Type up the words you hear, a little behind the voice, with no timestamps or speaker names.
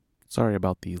Sorry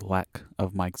about the lack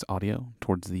of Mike's audio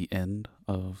towards the end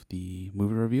of the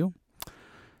movie review.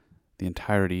 The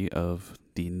entirety of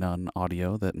the Nun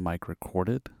audio that Mike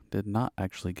recorded did not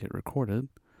actually get recorded,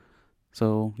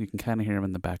 so you can kind of hear him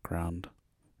in the background.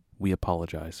 We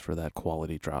apologize for that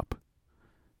quality drop,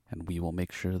 and we will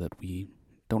make sure that we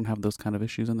don't have those kind of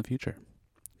issues in the future.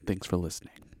 Thanks for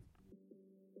listening.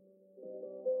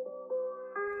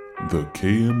 The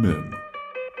KMM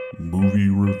Movie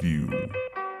Review.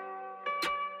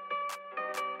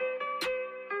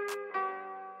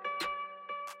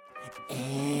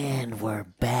 And we're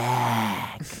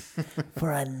back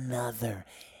for another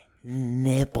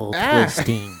nipple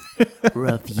twisting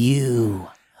review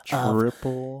of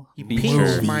Triple You feature.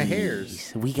 pinched my movies.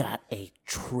 hairs. We got a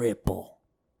triple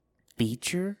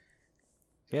feature.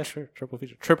 Yeah, sure. Triple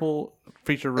feature. Triple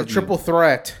feature A review. triple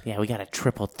threat. Yeah, we got a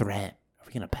triple threat. Are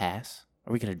we gonna pass?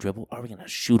 Are we gonna dribble? Are we gonna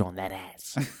shoot on that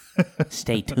ass?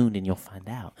 Stay tuned and you'll find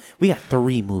out. We got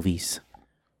 3 movies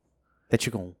that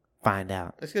you're gonna find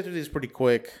out Let's get through these pretty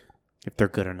quick. if they're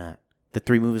good or not. The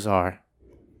 3 movies are.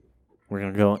 We're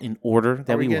gonna go in order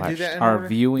that Are we we gonna do watched. that in Our order?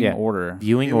 viewing Yeah. order.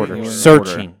 Viewing order. order.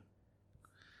 Searching.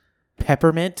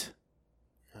 Peppermint.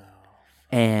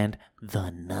 And The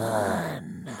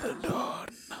Nun.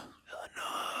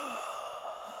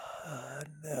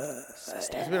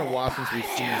 It's been a while since we've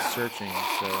seen Searching,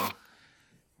 so...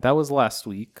 That was last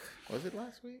week. Was it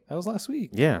last week? That was last week.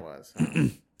 Yeah. It was.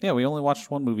 Yeah, we only watched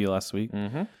one movie last week,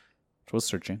 Mm-hmm. which was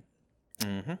Searching.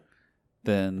 Mm-hmm.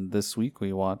 Then this week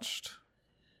we watched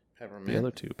the Peppermint.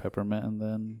 other 2, Peppermint and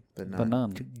then The The Nun.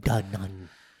 Nun. The Nun.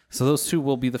 So those 2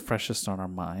 will be the freshest on our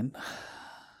mind.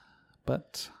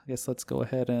 But I guess let's go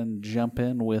ahead and jump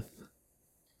in with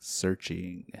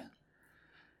Searching.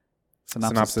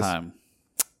 Synopsis time.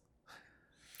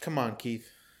 Come on, Keith.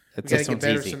 We It's gotta this get one's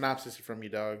better easy. synopsis from you,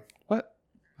 dog. What?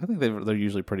 I think they're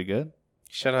usually pretty good.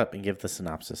 Shut up and give the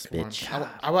synopsis, Come on.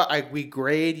 bitch. We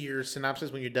grade your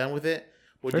synopsis when you're done with it.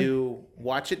 We'll Sure. do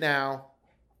watch it now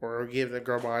or give the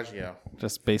Garbaggio.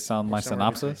 Just based on my Somewhere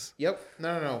in synopsis. between. Yep.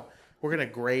 No. We're going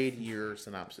to grade your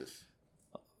synopsis.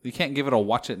 You can't give it a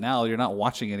watch it now. You're not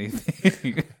watching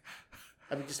anything.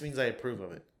 I mean, it just means I approve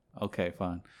of it. Okay,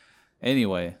 fine.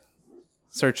 Anyway,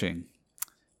 Searching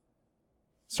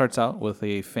starts out with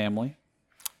a family.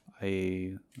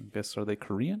 I guess, are they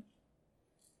Korean?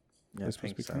 Yeah, They're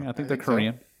supposed to be so. Korean? I think I they're think so.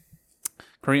 Korean.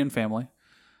 Korean family.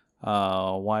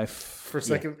 Wife. For a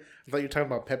second, I thought you were talking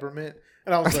about Peppermint.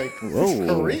 And I was like,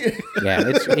 Whoa. Korean?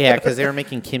 Yeah, because they were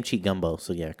making kimchi gumbo.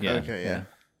 So yeah. Yeah, Okay, yeah.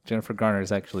 Jennifer Garner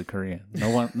is actually Korean. No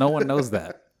one knows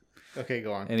that. Okay,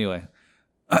 go on. Anyway,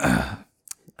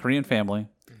 Korean family.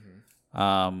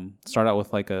 Start out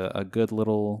with like a good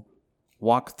little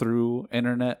walk through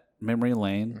internet memory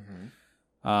lane.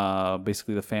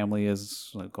 Basically, the family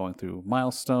is like, going through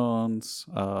milestones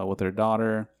with their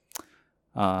daughter.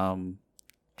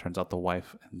 Turns out the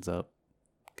wife ends up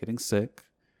getting sick,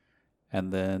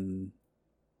 and then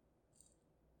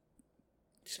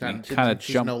She's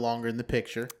no longer in the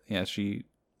picture. she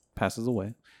passes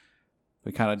away.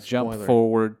 We kind of jump Spoiler.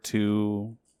 forward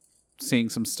to seeing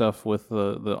some stuff with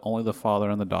the only the father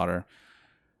and the daughter,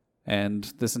 and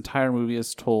this entire movie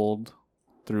is told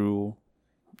through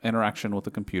interaction with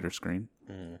the computer screen.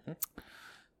 Mm-hmm.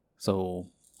 So,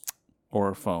 or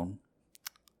a phone.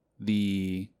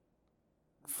 The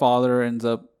father ends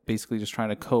up basically just trying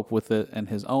to cope with it in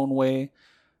his own way.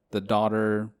 The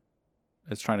daughter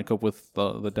is trying to cope with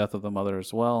the death of the mother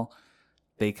as well.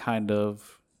 They kind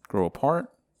of grow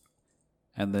apart,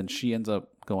 and then she ends up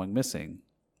going missing.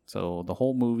 So the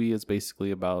whole movie is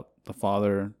basically about the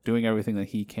father doing everything that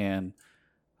he can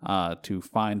to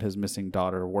find his missing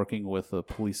daughter, working with a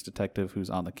police detective who's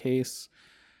on the case.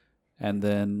 And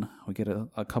then we get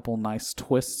a couple nice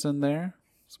twists in there,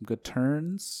 some good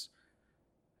turns.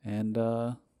 And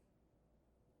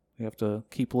we have to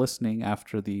keep listening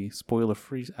after the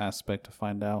spoiler-free aspect to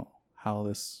find out how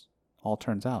this all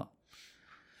turns out.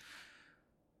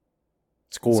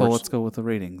 Scores. So let's go with the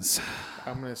ratings.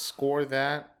 I'm going to score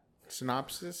that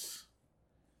synopsis.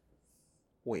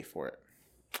 Wait for it.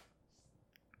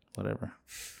 Whatever.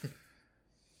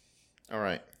 All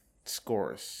right.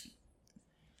 Scores.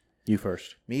 You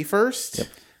first. Me first? Yep.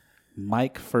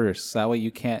 Mike first. That way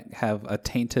you can't have a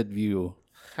tainted view.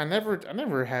 I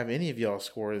never have any of y'all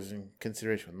scores in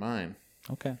consideration with mine.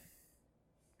 Okay.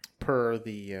 Per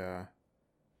the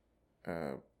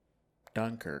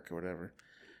Dunkirk or whatever.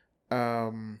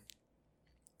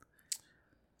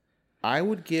 I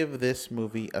would give this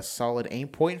movie a solid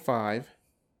 8.5.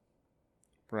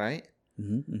 Right?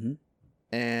 Mm-hmm.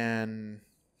 And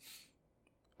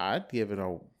I'd give it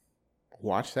a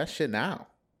watch that shit now.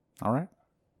 All right.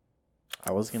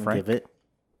 I was going to Frank? give it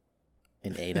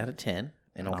an 8 out of 10,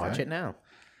 and I'll watch Okay. it now.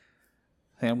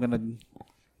 I think I'm gonna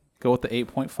go with the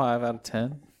 8.5 out of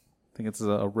 10. I think it's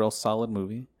a real solid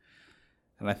movie,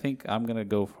 and I think I'm gonna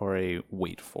go for a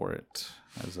wait for it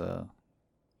as a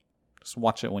just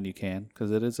watch it when you can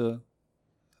because it's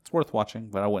worth watching,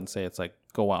 but I wouldn't say it's like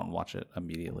go out and watch it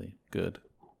immediately. Good.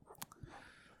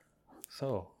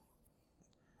 So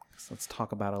let's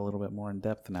talk about it a little bit more in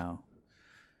depth now.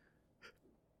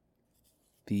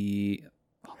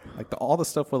 All the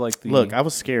stuff with like the Look, I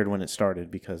was scared when it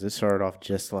started because it started off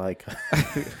just like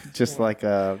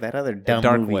that other dumb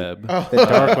dark movie. web. The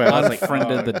dark web. I was like,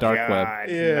 Unfriended the dark web. God,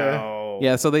 Yeah. no.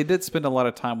 Yeah, so they did spend a lot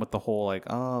of time with the whole like,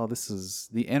 oh, this is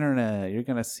the internet. You're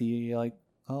gonna see like,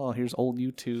 oh, here's old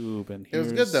YouTube, and It was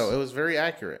here's... good though. It was very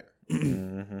accurate. Yeah,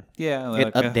 It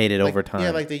like, updated Like, over time.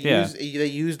 Yeah, like they Yeah.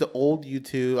 used the old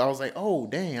YouTube. I was like, oh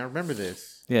dang, I remember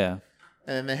this. yeah,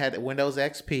 And then they had Windows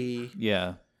XP.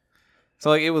 yeah. So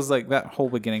like, it was like that whole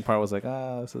beginning part was like,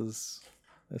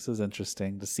 this is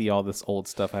interesting to see all this old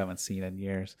stuff I haven't seen in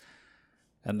years,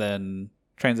 and then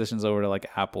transitions over to like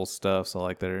Apple stuff. So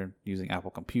like they're using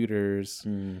Apple computers,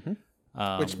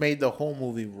 Which made the whole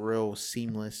movie real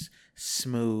seamless,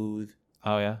 smooth.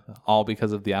 oh yeah, all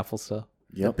because of the Apple stuff.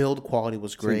 The build quality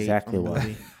was great. exactly on the why.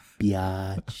 movie.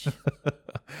 Biatch.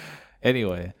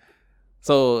 Anyway,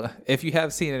 so if you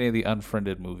have seen any of the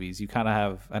Unfriended movies, you kind of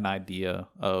have an idea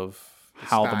of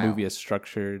how the style. movie is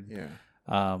structured.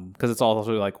 Yeah. Because it's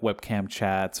also like webcam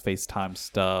chats, FaceTime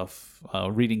stuff,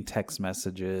 reading text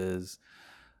messages,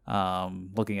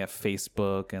 looking at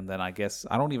Facebook, and then I guess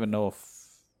I don't even know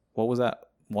what was that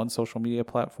one social media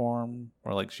platform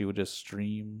where like she would just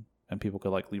stream and people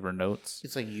could like leave her notes.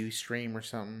 It's like Ustream or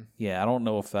something. Yeah, I don't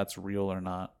know if that's real or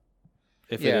not.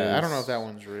 If it Yeah, I is- don't know if that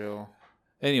one's real.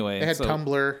 Anyway, They had so-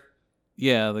 Tumblr.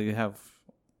 Yeah, they have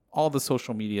all the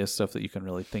social media stuff that you can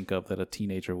really think of that a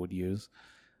teenager would use.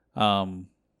 So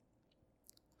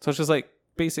it's just like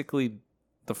basically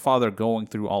the father going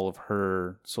through all of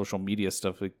her social media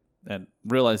stuff and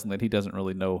realizing that he doesn't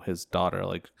really know his daughter.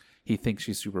 Like he thinks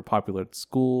she's super popular at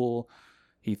school.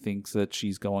 He thinks that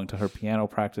she's going to her piano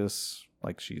practice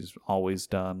like she's always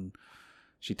done.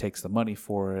 She takes the money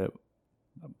for it.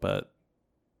 But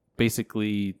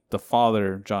basically the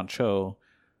father, John Cho,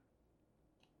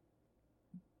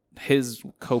 his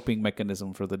coping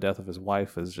mechanism for the death of his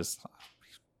wife is just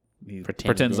he Pretend it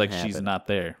pretends like didn't she's happen. not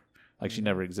there, like she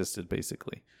never existed,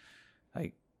 basically.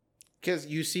 Like, Because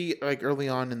you see, like early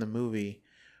on in the movie,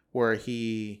 where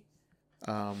he's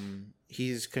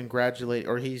congratulate,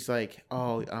 or he's like,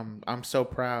 "Oh, I'm so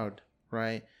proud,"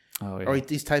 right? oh yeah, Or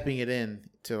he's typing it in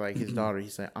to like his daughter.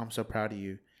 He's like, "I'm so proud of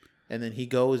you," and then he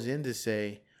goes in to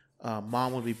say,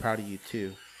 "Mom would be proud of you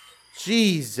too."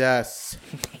 Jesus,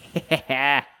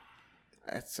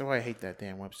 that's why I hate that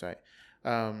damn website.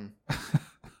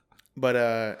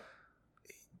 But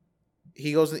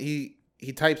he goes, he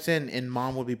types in, "and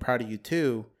Mom would be proud of you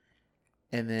too,"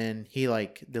 and then he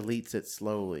like deletes it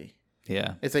slowly.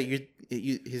 yeah, It's like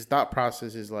his thought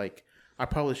process is like, I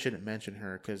probably shouldn't mention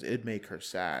her because it'd make her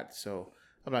sad, so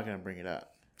I'm not gonna bring it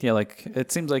up. yeah. Like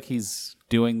it seems like he's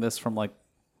doing this from like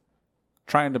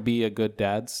trying to be a good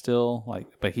dad still, like,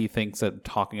 but he thinks that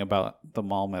talking about the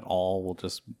mom at all will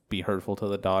just be hurtful to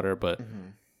the daughter, but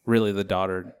really the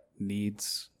daughter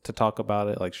needs to talk about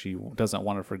it. Like she doesn't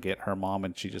want to forget her mom,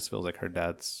 and she just feels like her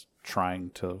dad's trying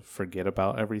to forget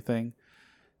about everything,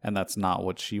 and that's not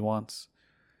what she wants.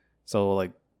 So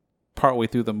like partway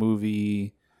through the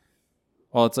movie,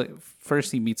 well, it's like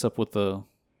first he meets up with the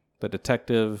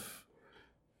detective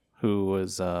who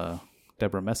was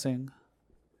Deborah Messing.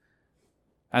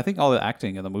 I think all the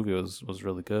acting in the movie was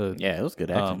really good. Yeah, it was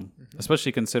good acting.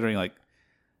 Especially considering like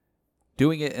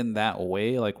doing it in that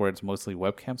way, like where it's mostly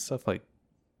webcam stuff. Like,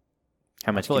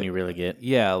 How much feel can like- you really get?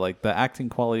 yeah, like the acting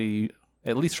quality,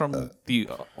 at least from the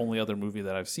only other movie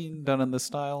that I've seen done in this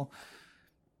style,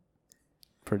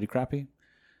 pretty crappy.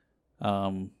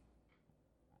 But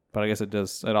I guess it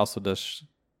also does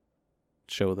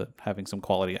show that having some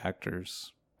quality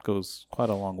actors goes quite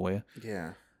a long way.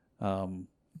 Yeah.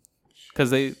 Because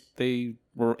they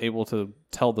were able to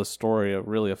tell the story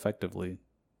really effectively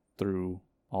through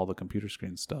all the computer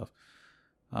screen stuff.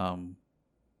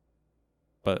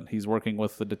 But he's working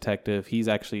with the detective. He's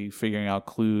actually figuring out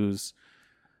clues.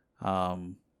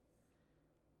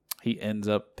 He ends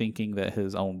up thinking that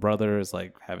his own brother is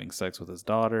like having sex with his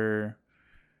daughter,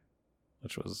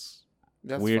 which was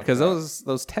That's weird fucked because up.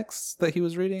 those texts that he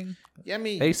was reading, Yeah, I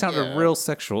mean, they sounded yeah. real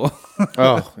sexual.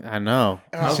 Oh, I know.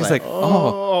 I was She's like,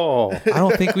 oh. I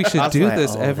don't think we should I was do like,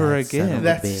 this oh, ever that son of again. a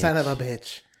That bitch. son of a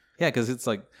bitch. Yeah, because it's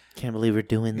like, Can't believe we're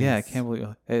doing this. yeah, I can't believe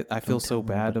I feel Don't so tell me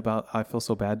bad about I feel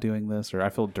so bad doing this, or I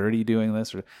feel dirty doing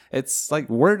this, or it's like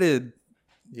worded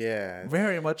Yeah.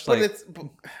 very much But like,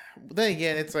 but then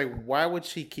again, it's like, why would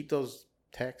she keep those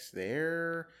texts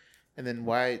there? And then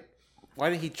why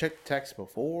did he check text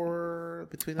before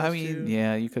between those I mean, two?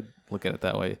 yeah, you could look at it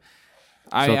that way.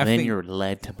 So I then think, you're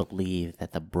led to believe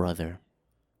that the brother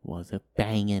was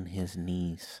banging his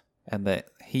knees. and that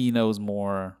he knows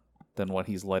more than what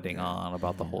he's letting on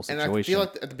about the whole And situation. I feel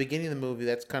like at the beginning of the movie,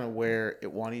 that's kind of where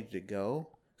it wanted to go.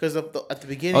 Because at the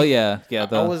beginning, oh yeah, I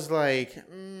was like,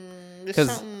 there's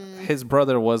because something. his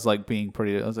brother was like being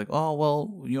pretty. I was like, oh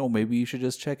well, maybe you should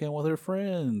just check in with her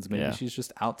friends. Maybe Yeah. she's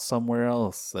just out somewhere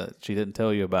else that she didn't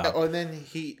tell you about. Oh, and then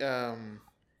he,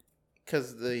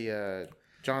 because the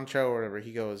John Cho or whatever,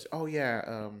 he goes, oh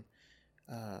yeah,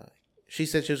 she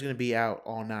said she was gonna be out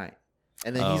all night,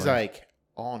 and then he's yeah. like,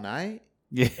 all night,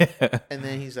 Yeah, and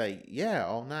then he's like, yeah,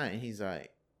 all night, and he's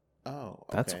like, oh,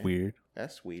 that's okay. weird.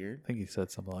 That's weird. I think he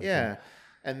said something like Yeah. that.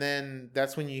 And then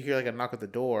that's when you hear like a knock at the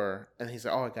door, and he's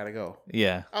like, "Oh, I gotta go."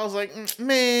 Yeah. I was like,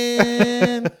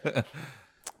 "Man."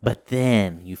 But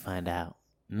then you find out,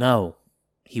 no,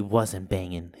 he wasn't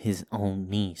banging his own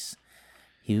niece.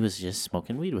 He was just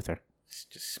smoking weed with her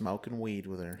Just smoking weed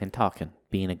with her and talking,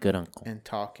 being a good uncle. and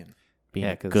talking. Being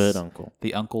Yeah, a 'cause good uncle.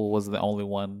 The uncle was the only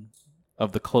one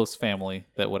of the close family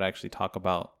that would actually talk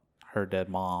about her dead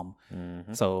mom.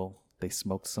 Mhm. So they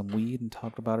smoked some weed and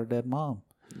talked about her dead mom.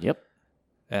 Yep.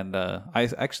 And I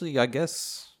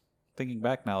guess thinking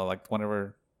back now, like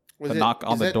whenever Was the knock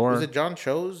on the door. Was it John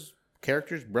Cho's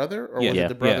character's brother, or Yeah. was Yeah. it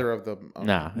the brother of the?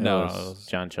 Nah, it No, was it was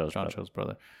John Cho's John brother. Cho's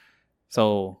brother.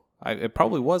 So it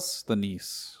probably was the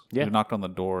niece Yeah. who knocked on the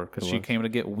door because It she was. came to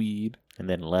get weed And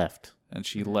then left. and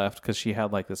she left because she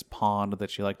had like this pond that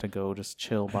she liked to go just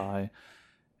chill by,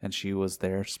 and she was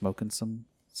there smoking some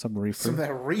reefer Some of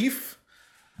that reef,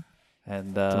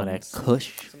 and Some of that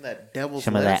kush. some of that devil's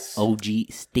Some of that lettuce. OG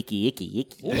sticky icky.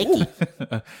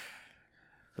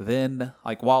 then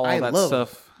like while all I that love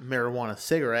stuff, marijuana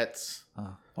cigarettes.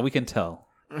 we can tell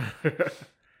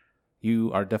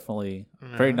you are definitely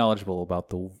very knowledgeable about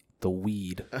the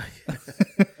weed,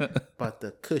 But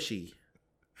the cushy,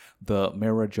 the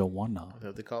marijuana. is that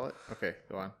what they call it? Okay,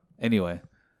 go on. Anyway,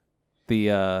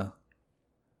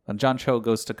 when John Cho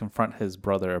goes to confront his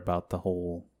brother about the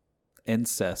whole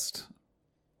incest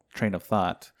train of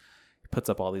thought, he puts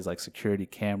up all these like security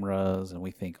cameras, and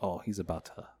we think, oh, he's about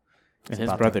to. And his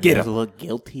about to brother get does him. look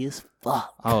guilty as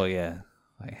fuck. Oh yeah,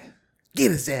 like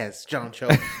Get his ass, John Cho.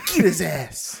 Get his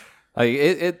ass.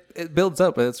 it builds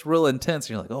up, and it's real intense.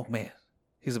 And you're like, oh man,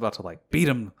 he's about to like beat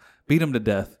him to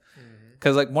death.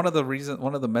 Because like one of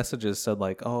the messages said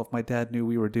like, oh, if my dad knew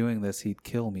we were doing this, he'd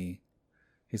kill me.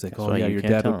 He's like, That's oh why yeah, you your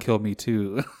can't dad tell would him. kill me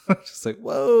too. Just like,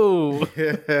 whoa.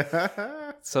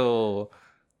 So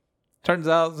turns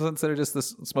out since they're just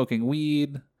smoking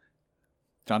weed,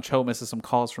 John Cho misses some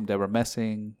calls from Deborah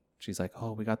Messing. She's like,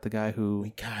 oh, we got the guy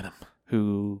We got him.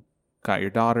 who got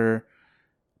your daughter,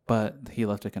 but he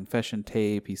left a confession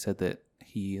tape. He said that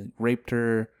he raped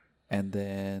her and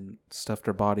then stuffed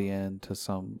her body into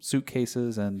some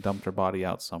suitcases and dumped her body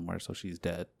out somewhere, so she's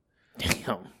dead.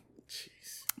 Damn.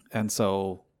 Jeez. And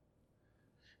so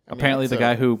I mean, apparently the that's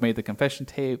guy who made the confession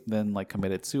tape then like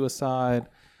committed suicide.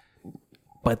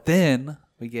 But then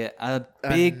we get a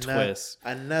big twist.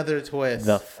 Another twist.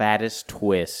 The fattest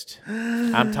twist.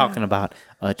 I'm talking about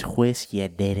a twist you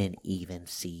didn't even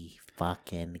see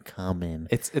fucking coming.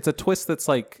 It's a twist that's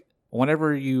like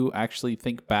whenever you actually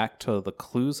think back to the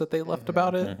clues that they left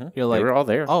about it, you're like, They were all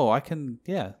there. oh,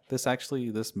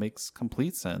 this makes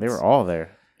complete sense. They were all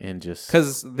there. And just.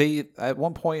 Because they, at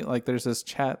one point, like there's this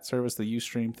chat service, the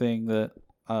Ustream thing that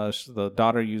the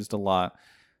daughter used a lot.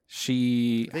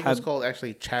 She I think had, it's called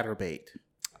actually Chatterbait.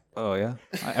 oh yeah,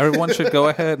 everyone should go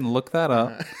ahead and look that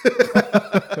up.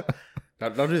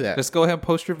 Don't do that. Just go ahead and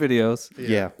post your videos.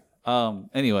 Yeah.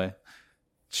 Anyway,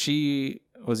 she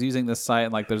was using this site,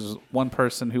 and like there's one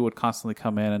person who would constantly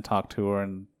come in and talk to her,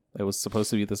 and it was supposed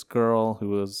to be this girl who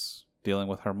was dealing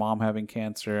with her mom having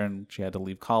cancer, and she had to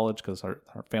leave college because her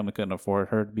family couldn't afford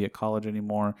her to be at college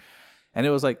anymore. And it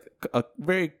was like a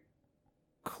very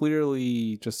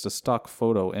clearly just a stock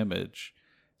photo image.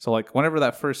 So like whenever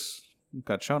that first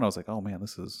got shown, I was like, oh man,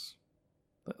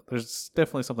 there's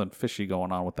definitely something fishy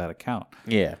going on with that account.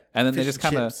 Yeah. And then they Fish just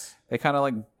and kind of chips. they kind of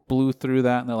like blew through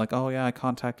that, and they're like, oh yeah, I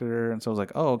contacted her, and so I was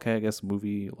like, oh okay, I guess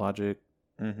movie logic,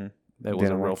 Mm-hmm. that was a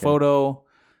Didn't real work out. photo,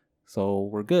 so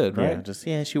we're good, Yeah. right? Just,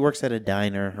 she works at a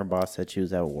diner. Her boss said she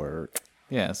was at work.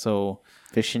 Yeah, so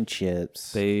Fish and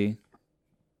chips. they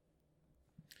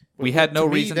We had no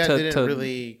me, reason that to didn't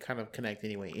really kind of connect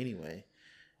anyway,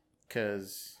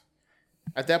 because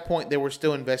at that point they were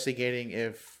still investigating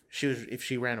if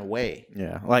she ran away.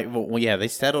 Yeah, like well, yeah, they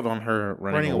settled on her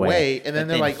running away, and then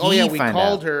but they're like, "Oh yeah, he we find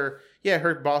called out. her. Yeah,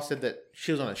 her boss said that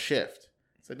she was on a shift.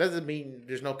 So it doesn't mean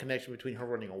there's no connection between her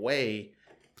running away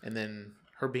and then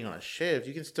her being on a shift.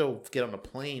 You can still get on a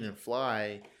plane and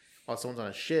fly while someone's on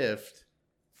a shift,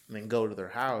 and then go to their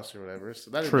house or whatever. So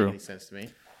that doesn't True. make any sense to me.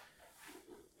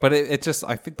 But it just,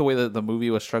 I think the way that the movie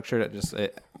was structured,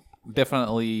 it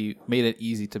definitely made it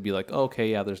easy to be like, okay,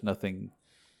 yeah, there's nothing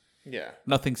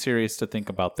serious to think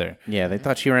about there. Yeah, they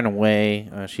thought she ran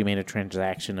away. She made a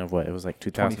transaction of what it was like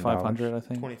 $2,500. $2,500, I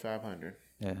think. $2,500.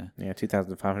 Yeah. Yeah, They're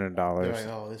 $2,500. like,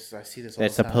 oh, this I see this. All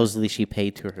That the time. supposedly she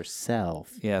paid to herself.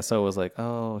 Yeah, so it was like,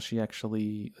 oh, she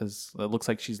actually is. It looks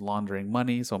like she's laundering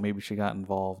money, so maybe she got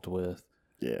involved with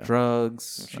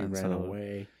drugs. She and ran so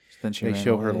away. Then she They ran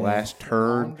show her away. last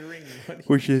turn, Laundering money.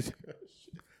 which is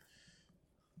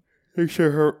they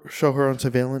show her on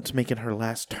surveillance making her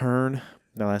last turn.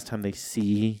 The last time they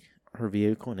see her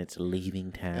vehicle, and it's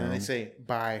leaving town. And then they say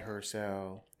buy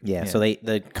herself. Yeah, Yeah. so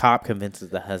the cop convinces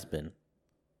the husband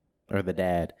or the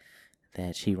dad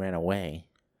that she ran away.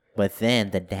 But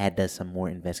then the dad does some more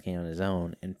investigating on his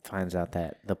own and finds out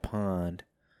that the pond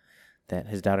that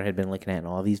his daughter had been looking at in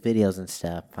all these videos and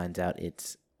stuff, finds out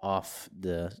it's off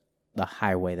the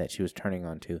highway that she was turning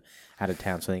onto out of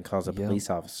town. So then he calls a Yep. police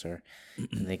officer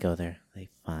and they go there. They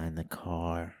find the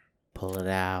car, pull it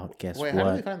out. Guess Wait, what?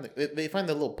 how do they find they find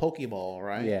the little Pokeball,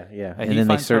 right? Yeah. And And he then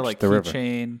they finds her search like the river.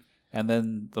 keychain, and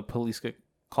then the police get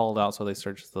called out, so they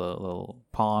search the little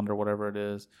pond or whatever it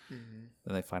is. Mm-hmm.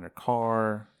 Then they find her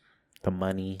car. The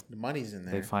money. The money's in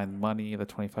there. They find money, the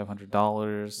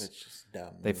 $2,500. It's just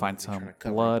dumb. They find They're trying some to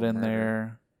cover blood up a in murder.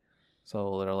 there.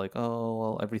 So they're like, oh,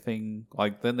 well, everything.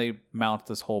 Like, then they mount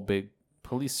this whole big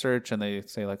police search, and they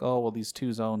say, like, oh, well, these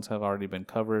two zones have already been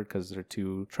covered because they're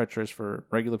too treacherous for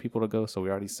regular people to go. So we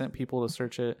already sent people to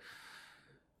search it,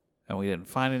 and we didn't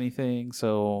find anything.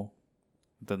 So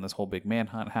then this whole big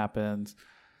manhunt happens.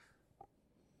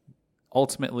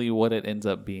 Ultimately, what it ends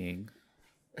up being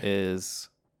is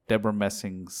Deborah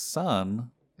Messing's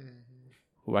son,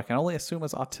 who I can only assume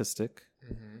is autistic.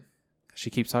 She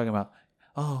keeps talking about,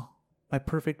 oh, my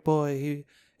perfect boy.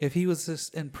 If he was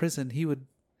just in prison, he would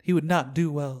not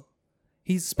do well.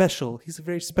 He's special. He's a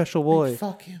very special boy.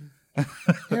 Fuck him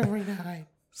every night.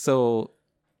 So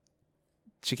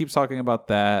she keeps talking about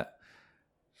that,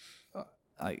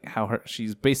 like how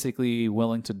she's basically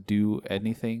willing to do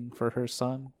anything for her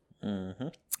son. Mm-hmm.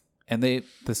 And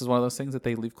this is one of those things that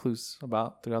they leave clues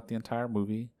about throughout the entire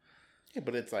movie. Yeah,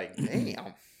 but it's like,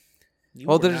 damn. You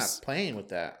Well, were there's- not playing with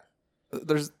that.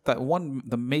 There's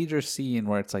the major scene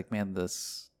where it's like, man,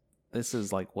 this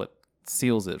is like what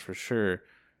seals it for sure,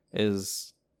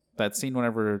 is that scene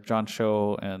whenever John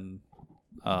Cho and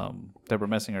Deborah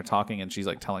Messing are talking, and she's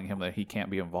like telling him that he can't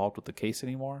be involved with the case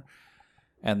anymore.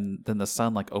 And then the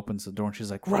son like opens the door and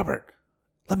she's like, Robert,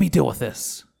 let me deal with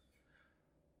this.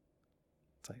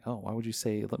 It's like, oh, why would you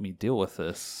say, let me deal with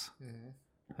this?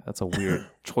 That's a weird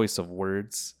choice of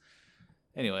words.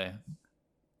 Anyway,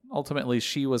 ultimately,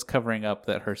 she was covering up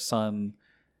that her son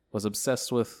was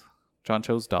obsessed with John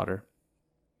Cho's daughter.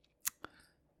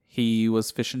 He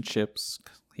was fish and chips.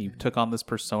 He took on this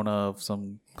persona of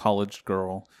some college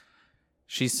girl.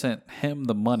 She sent him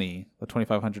the money, the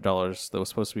 $2,500 that was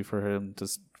supposed to be for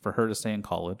her to stay in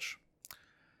college.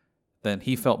 Then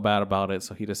he felt bad about it,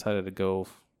 so he decided to go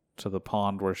to the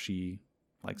pond where she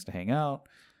likes to hang out.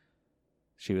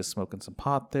 She was smoking some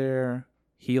pot there.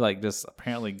 He like just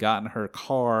apparently got in her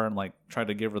car and like tried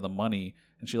to give her the money,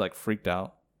 and she like freaked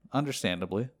out,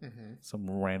 understandably. Some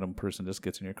random person just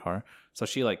gets in your car, so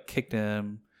she like kicked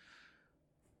him.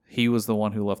 He was the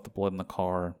one who left the blood in the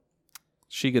car.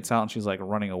 She gets out and she's like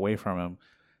running away from him.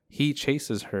 He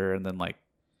chases her, and then like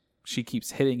she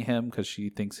keeps hitting him because she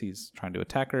thinks he's trying to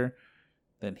attack her.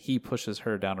 Then he pushes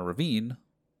her down a ravine,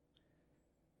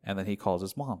 and then he calls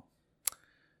his mom.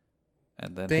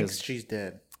 And then Thinks she's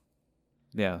dead.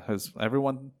 yeah,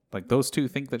 everyone, like those two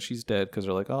think that she's dead because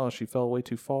they're like, oh, she fell way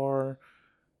too far.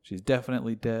 She's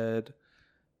definitely dead.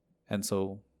 And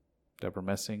so Deborah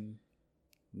Messing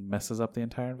messes up the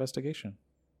entire investigation.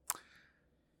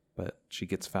 But she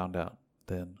gets found out.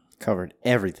 Then Covered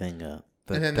everything up.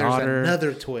 the And then daughter, there's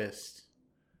another twist.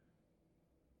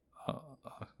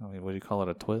 I mean, would you call it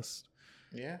a twist?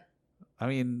 Yeah. I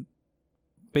mean,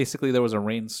 basically there was a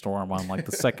rainstorm on like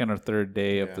the second or third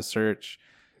day of Yeah. the search.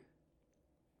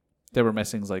 Deborah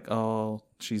Messing's like, oh,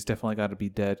 she's definitely got to be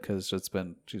dead because she's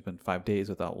been 5 days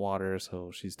without water,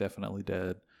 so she's definitely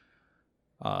dead.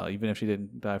 Even if she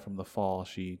didn't die from the fall,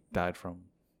 she died from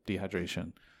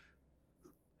dehydration.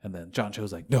 And then John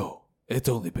Cho's like, no, it's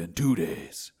only been 2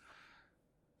 days.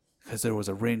 Because there was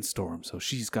a rainstorm, so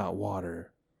she's got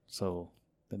water. So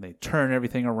then they turn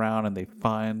everything around and they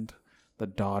find the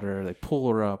daughter. They pull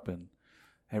her up and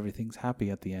everything's happy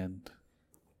at the end.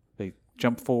 They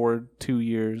jump forward 2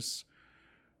 years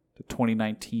to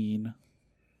 2019.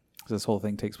 This whole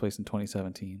thing takes place in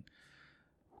 2017.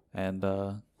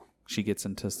 And she gets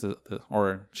into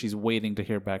or she's waiting to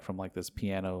hear back from like this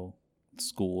piano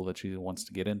school that she wants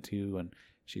to get into, and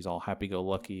she's all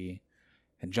happy-go-lucky.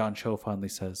 And John Cho finally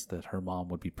says that her mom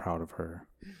would be proud of her.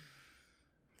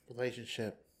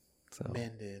 Relationship So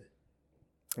mended.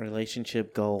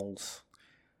 Relationship goals.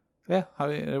 yeah, I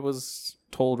mean, it was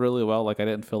told really well. Like I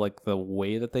didn't feel like the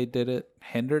way that they did it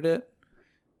hindered it.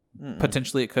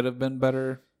 Potentially, it could have been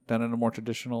better done in a more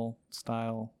traditional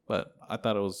style, but I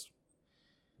thought it was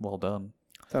well done.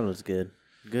 I thought it was good.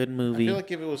 Good I movie. feel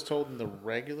like if it was told in the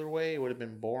regular way, it would have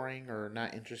been boring or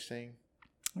not interesting.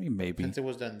 I mean, maybe, Since it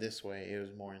was done this way, it was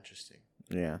more interesting.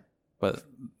 Yeah. but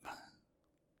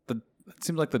it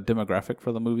seems like the demographic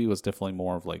for the movie was definitely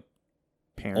more of like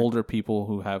Parent. older people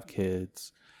who have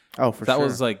kids. Oh, for That sure.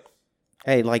 was like,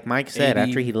 Hey, like Mike said, 80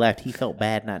 after he left, he felt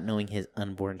bad not knowing his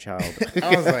unborn child.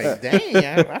 I was like, dang,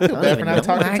 I feel bad for even not know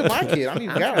talking my to my kid. kid. I don't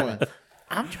even got one.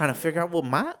 I'm trying to figure out what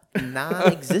my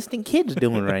non-existent kid's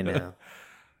doing right now.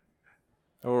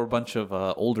 there were a bunch of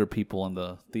older people in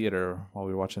the theater while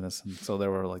we were watching this, and so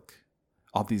there were like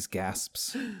all these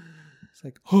gasps. It's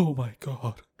like, oh my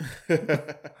god,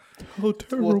 how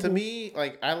terrible! Well, to me,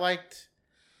 like, I liked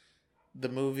the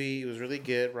movie. It was really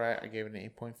good, right? I gave it an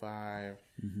 8.5.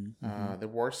 There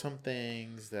were some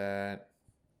things that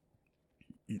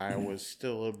I was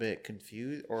still a little bit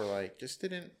confused or like just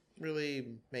didn't really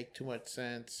make too much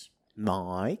sense.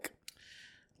 Mike.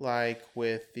 Like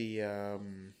with the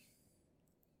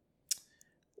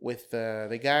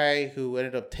guy who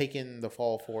ended up taking the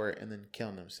fall for it and then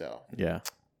killing himself, Yeah.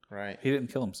 right? He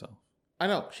didn't kill himself. I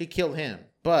know she killed him,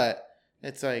 but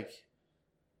it's like,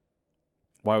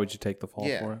 Why would you take the fall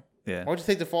Yeah. for it? Yeah, why would you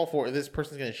take the fall for it? This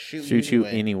person's gonna shoot Shoot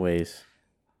anyway. you anyways.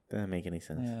 Doesn't make any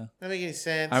sense. yeah. Doesn't make any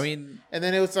sense. I mean, and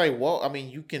then it was like, well, I mean,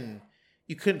 you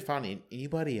couldn't find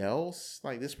anybody else.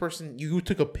 Like this person, you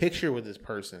took a picture with this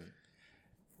person.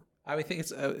 I think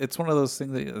it's one of those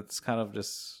things that it's kind of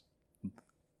just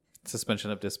suspension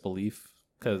of disbelief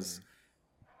because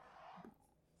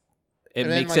it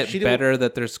And then, makes like, she it did- better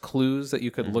that there's clues that you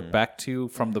could look back to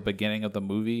from the beginning of the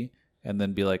movie and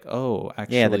then be like, oh,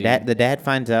 actually, Yeah, the dad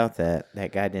finds out that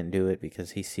that guy didn't do it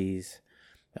because he sees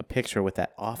a picture with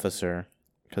that officer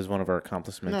because one of our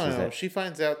accomplishments is No, that she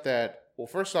finds out that. Well,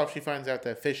 first off, she finds out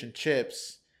that Fish and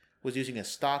Chips was using a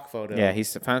stock photo. yeah, he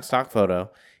found a stock photo,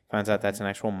 finds out that's an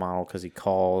actual model because he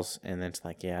calls and then it's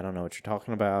like, yeah, I don't know what you're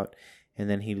talking about, and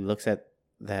then he looks at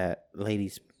that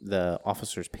the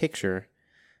officer's picture,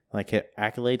 like it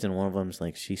accolades, and one of them's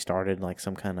like she started like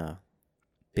some kind of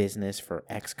business for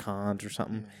ex-cons or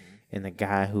something, and the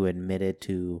guy who admitted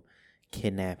to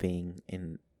kidnapping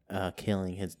and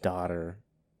killing his daughter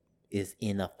is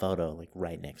in a photo like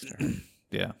right next to her.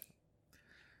 yeah.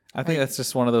 I think that's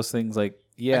just one of those things. Like,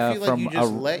 yeah, I feel like from you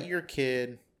just let your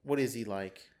kid. What is he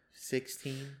like?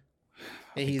 16,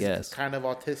 and he's guess. kind of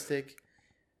autistic.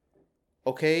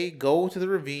 Okay, go to the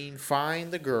ravine,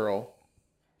 find the girl.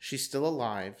 She's still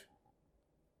alive.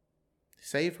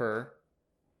 Save her,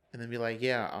 and then be like,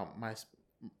 "Yeah, my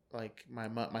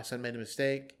son made a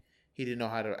mistake. He didn't know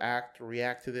how to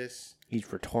react to this. He's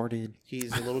retarded.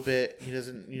 He's a little bit. He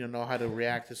doesn't, know how to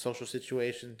react to social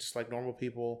situations just like normal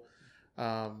people.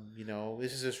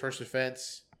 This is his first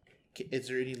offense. Is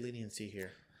there any leniency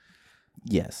here?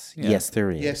 Yes, Yeah. yes,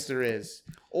 there is. Yes, there is.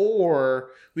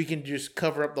 Or we can just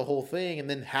cover up the whole thing and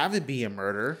then have it be a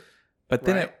murder. But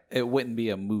then Right. it wouldn't be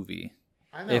a movie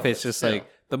I know. if it's but just still. like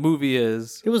the movie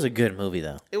is. It was a good movie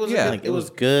though. it was. Yeah. Like, it was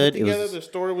good. Put It together. was- The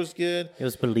story was good. It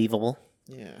was believable.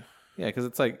 Yeah. Yeah, because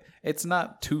it's like it's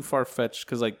not too far fetched.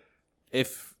 Because like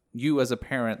if you as a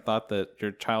parent thought that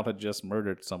your child had just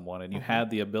murdered someone and you had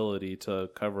the ability to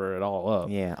cover it all up,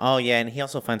 Yeah. Oh yeah, and he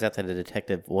also finds out that a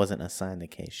detective wasn't assigned the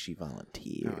case; she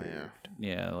volunteered. Oh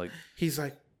yeah. yeah, like He's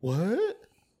like, what?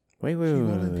 Wait,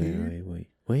 volunteered? wait.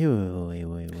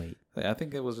 I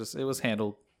think it was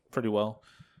handled pretty well.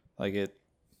 Like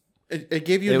It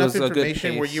gave you It enough was a good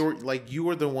information where pace. you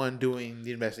were the one doing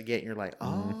the investigating. You're like,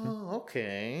 oh,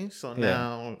 okay. So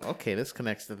now, okay, this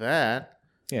connects to that.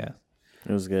 yeah.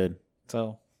 It was good.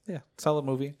 So yeah, solid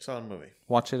movie. Solid movie.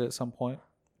 Watch it at some point.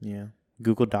 Yeah.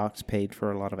 Google Docs paid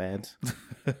for a lot of ads.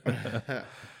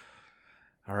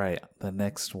 All right, the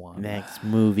next one. Next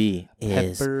movie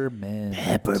is Peppermint.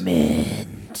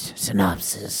 Peppermint.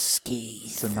 Synopsis.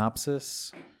 Skis.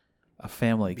 Synopsis: a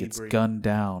family Be gets brief. gunned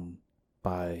down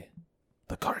by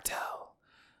the cartel.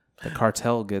 The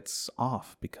cartel gets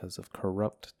off because of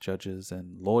corrupt judges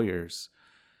and lawyers.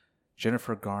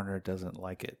 Jennifer Garner doesn't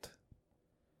like it.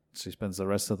 She spends the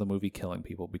rest of the movie killing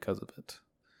people because of it.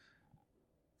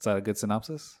 Is that a good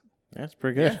synopsis? That's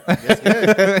pretty good. That's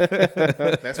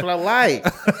good. That's what I like.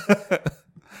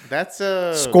 That's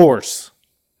Scores.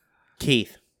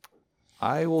 Keith.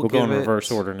 I will We'll give go in it, reverse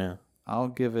order now. I'll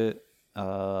give it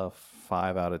a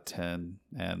 5 out of 10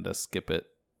 and a skip it.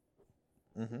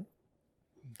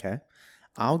 Okay.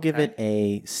 I'll give it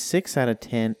a 6 out of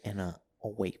 10 and a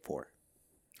wait for it.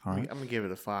 All I'm right. gonna give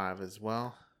it a 5 as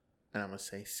well, and I'm gonna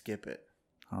say skip it.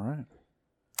 All right.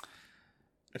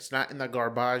 It's not in the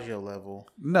Garbaggio level.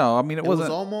 No, I mean it It was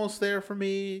wasn't. almost there for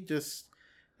me. Just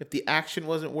if the action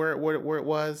wasn't where it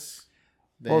was.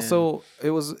 Then, Well, so it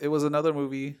was another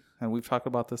movie, and we've talked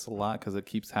about this a lot because it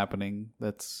keeps happening.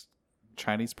 That's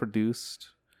Chinese produced.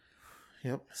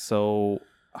 yep. So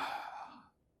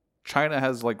China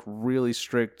has like really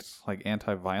strict like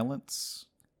anti-violence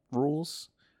rules.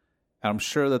 And I'm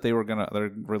sure that they're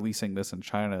releasing this in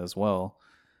China as well.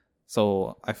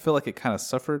 So I feel like it kind of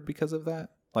suffered because of that.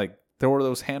 Like there were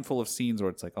those handful of scenes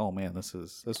where it's like, oh man, this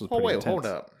was Oh pretty wait, intense. hold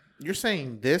up. You're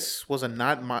saying this was a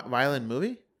not violent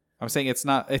movie? I'm saying it's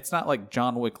not like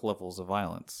John Wick levels of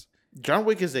violence. John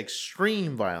Wick is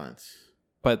extreme violence.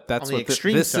 But that's On the what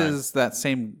extreme this side. is, that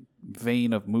same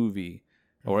vein of movie,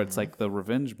 or Mm-hmm. it's like the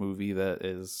revenge movie that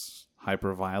is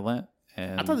hyper violent,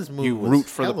 and I thought this movie you was root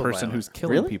for the hella person violent. who's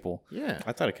killing Really? people. Yeah.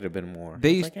 I thought it could have been more.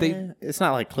 They- I was they- it's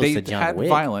not like close They to John had Wick.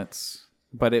 violence,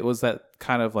 but it was that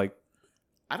kind of like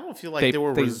I don't feel like They- they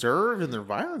were they- reserved in their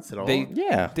violence at all. they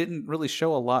Yeah. didn't really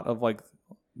show a lot of like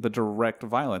the direct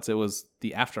violence. It was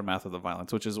the aftermath of the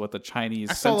violence, which is what the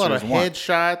Chinese I saw a lot of censors want.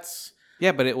 headshots.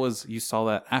 Yeah, but you saw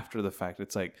that after the fact.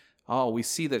 It's like, oh, we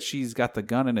see that she's got the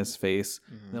gun in his face.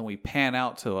 Mm-hmm. Then we pan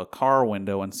out to a car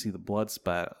window and see the blood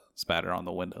spatter on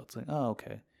the window. It's like, oh,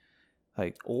 okay.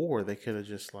 Like Or they could have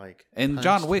just like in punched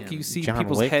John Wick, him. you see John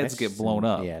people's Wick, heads that's get blown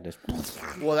up. Yeah, just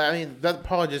Well, I mean, that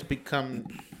probably just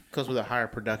comes with a higher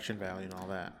production value and all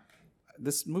that.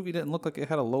 This movie didn't look like it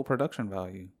had a low production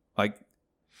value. Like,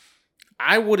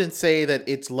 I wouldn't say that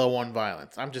it's low on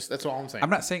violence. That's all I'm saying. I'm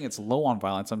not saying it's low on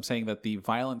violence. I'm saying that the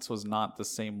violence was not the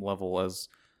same level as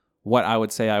what I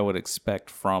would say I would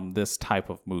expect from this type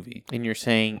of movie. And you're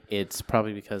saying it's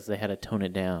probably because they had to tone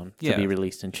it down to Yeah. be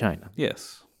released in China.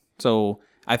 Yes. So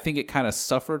I think it kind of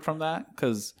suffered from that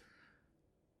because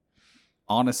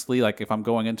honestly, like if I'm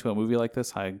going into a movie like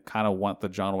this, I kind of want the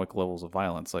John Wick levels of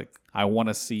violence. Like I want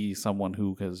to see someone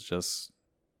who is just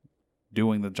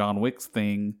doing the John Wick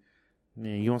thing.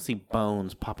 Yeah, you won't see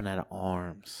bones popping out of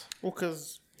arms. Well,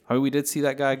 because I mean, we did see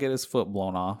that guy get his foot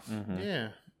blown off. yeah,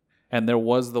 And there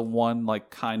was the one like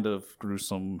kind of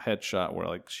gruesome headshot where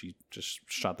like she just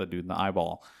shot the dude in the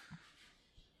eyeball.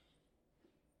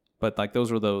 But like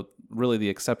those were the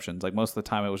exceptions. Like most of the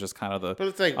time it was just kind of but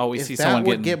it's like, oh, we if see that someone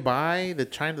would getting. get by the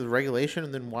China's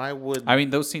regulation, then why would? I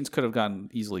mean, those scenes could have gotten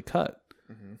easily cut.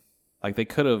 Like they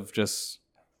could have just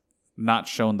not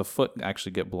shown the foot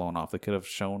actually get blown off. They could have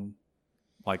shown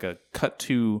like a cut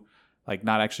to like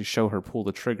not actually show her pull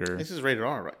the trigger. This is rated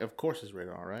R, right? Of course, it's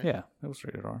rated R, right? Yeah, it was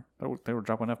rated R. They were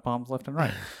dropping F-bombs left and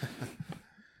right.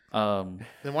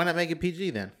 Then why not make it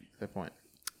PG then? At that point,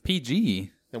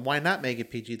 PG. then why not make it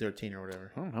PG-13 or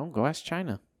whatever? I don't know. Go ask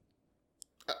China.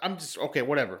 I'm just okay.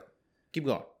 Whatever. Keep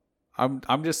going.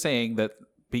 I'm just saying that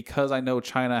because I know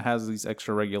China has these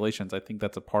extra regulations, I think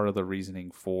that's a part of the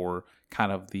reasoning for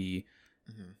kind of the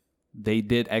they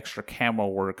did extra camera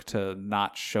work to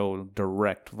not show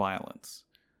direct violence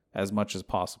as much as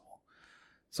possible.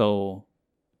 So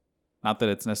not that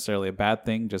it's necessarily a bad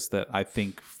thing, just that I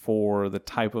think for the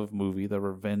type of movie, the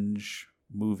revenge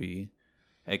movie,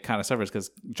 it kind of suffers because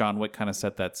John Wick kind of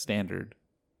set that standard,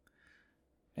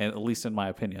 and at least in my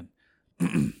opinion.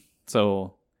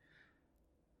 So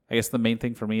I guess the main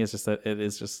thing for me is just that it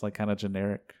is just like kind of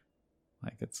generic.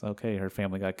 Like it's okay, her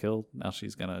family got killed, now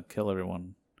she's gonna kill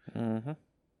everyone. Mm-hmm.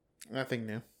 Nothing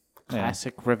new.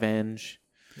 Classic revenge.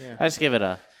 Yeah. I just give it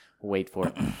a wait for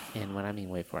it. And when I mean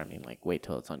wait for it, I mean like wait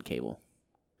till it's on cable.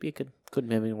 Be a good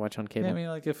movie to watch on cable. Yeah, I mean,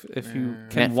 like if you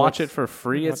can Netflix, watch it for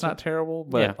free, watch it's not it. terrible.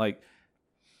 But Yeah. like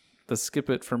the skip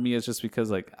it for me is just because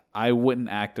like I wouldn't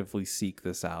actively seek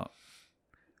this out.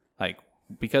 Like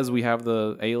because we have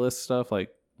the A-list stuff, like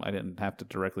I didn't have to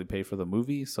directly pay for the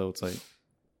movie, so it's like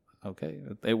okay,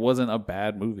 it wasn't a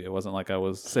bad movie. It wasn't like I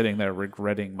was sitting there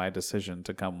regretting my decision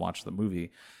to come watch the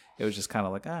movie. it was just kind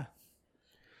of like kind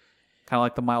of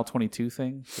like the Mile 22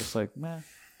 thing. Just like meh.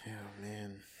 Oh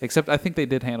man. Except I think they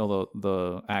did handle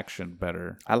the action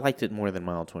better. I liked it more than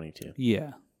Mile 22.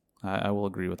 Yeah, I will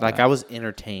agree with Like that. I was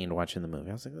entertained watching the movie.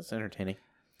 I was like, that's entertaining.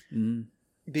 Mm.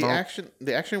 The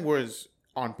action was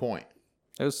on point.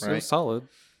 It was Right. solid.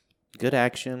 Good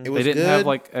action. It was They didn't have good.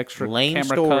 like extra Lame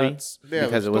camera story. cuts. Yeah,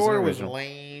 because the it wasn't story was original.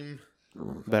 lame.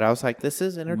 But I was like, this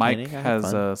is entertaining. Mike I had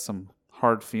has fun. some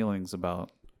hard feelings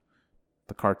about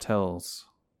the cartels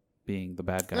being the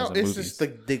bad guys No, of it's movies. just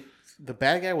the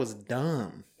bad guy was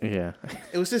dumb. Yeah.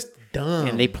 It was just dumb.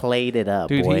 And they played it up,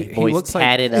 Dude, boy. he Boys looks like-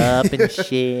 tatted up and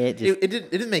shit. Just, it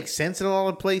didn't make sense in a lot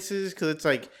of places because it's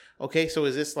like, okay, so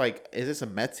is this a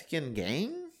Mexican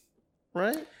gang,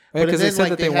 right? Yeah, 'cause they then, said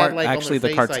that they had, weren't on their actually the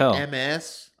face, cartel. Like,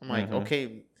 MS. I'm like, Mhm.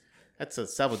 okay, that's a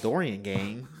Salvadorian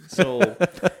gang. So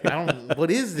I don't.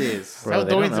 What is this? bro,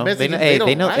 they Salvadorians don't and know. Mexicans, They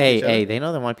don't know. like Hey, each other. hey, they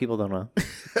know that white people don't know.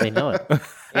 They know it. That's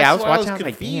Yeah, I was why watching. I was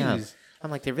like, damn. confused. I'm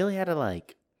like, they really had to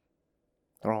like.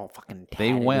 They're all fucking. They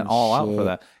tatted went and all out for shit.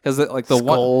 that because like the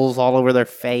one Skulls all over their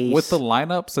face with the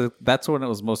lineup. So that's when it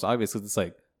was most obvious. 'Cause it's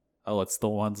like, oh, it's the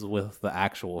ones with the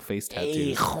actual face Hey,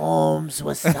 tattoos. Holmes,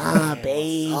 what's up,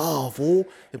 eh? Oh, fool!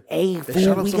 Hey, They fool,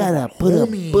 shot up we some of gotta my put a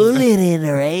homies. bullet in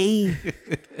her, eh?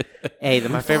 Hey,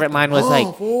 my favorite line was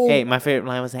like, fool. hey, my favorite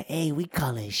line was like, hey, we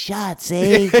calling shots,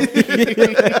 eh?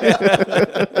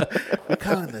 We're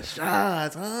calling the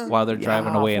shots, huh? While they're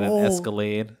driving Yeah, away in an fool.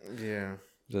 Escalade, Yeah.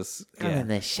 just Calling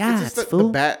the It's shots, just the fool.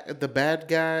 bad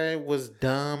guy was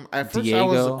dumb. At first, I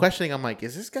was Diego. questioning. I'm like,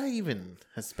 is this guy even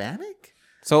Hispanic?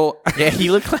 So Yeah, he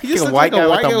looked like He just a looked white like a guy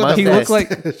white with a guy with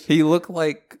a mustache. he looked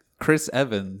like Chris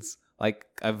Evans, like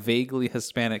a vaguely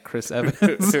Hispanic Chris Evans,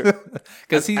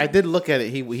 because I did look at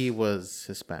it. He was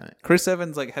Hispanic. Chris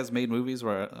Evans like has made movies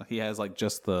where he has like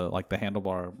just the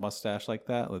handlebar mustache like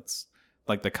that. It's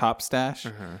like the cop stash.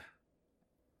 Uh-huh.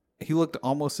 He looked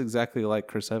almost exactly like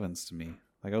Chris Evans to me.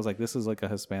 Like I was like, this is like a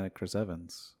Hispanic Chris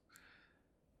Evans.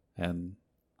 And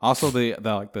also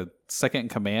the second in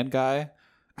command guy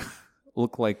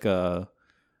looked like God,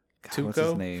 what's his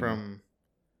Tuco name? from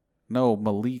No,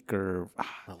 Malik or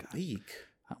Malik.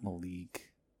 not Malik.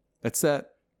 It's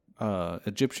that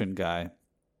Egyptian guy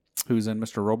who's in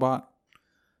Mr. Robot.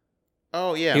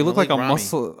 Oh yeah, he looked Malik like a Rami.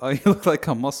 muscle. He looked like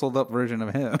a muscled up version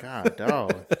of him. God,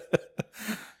 dog.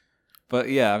 But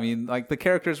yeah, I mean, like the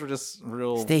characters were just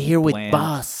real. Stay here with bland.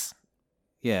 boss.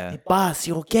 Yeah. Hey, boss,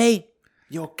 you okay?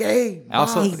 You okay?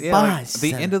 Also, Hey, yeah, like, boss.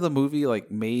 the end of the movie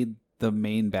like made the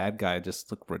main bad guy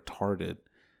just look retarded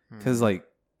because Hmm. like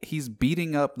he's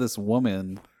beating up this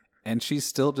woman and she's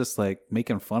still just like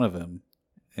making fun of him,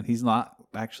 and he's not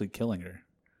actually killing her.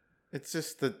 It's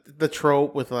just the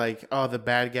trope with like, oh, the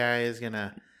bad guy is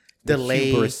gonna The delay.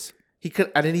 hubris. He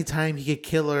could at any time he could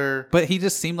kill her. But he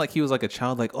just seemed like he was like a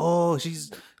child, like, oh,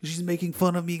 she's making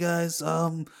fun of me, guys.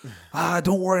 Don't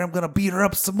worry, I'm gonna beat her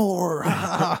up some more.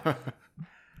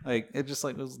 Like it just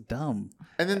like was dumb.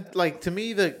 And then, like, to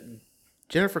me, the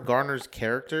Jennifer Garner's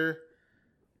character.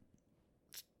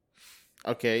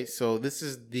 Okay, so this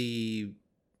is the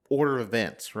order of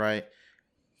events, right?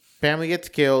 Family gets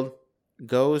killed,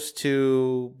 goes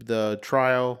to the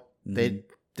trial. They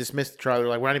dismiss the trial. They're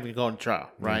like, we're not even going to trial,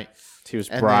 right? She was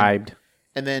And then- bribed.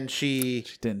 And then she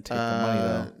She didn't take the money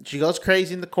though. she goes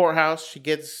crazy in the courthouse. She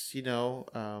gets,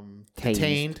 Tased.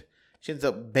 detained. She ends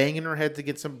up banging her head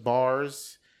against some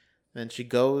bars. Then she's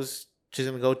going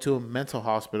to go to a mental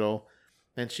hospital.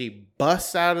 Then she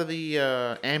busts out of the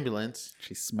ambulance,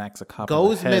 She smacks a cop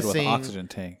Goes in the head missing. with an oxygen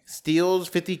tank. steals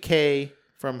 $50K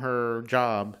from her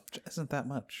job. Which isn't that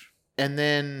much. And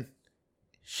then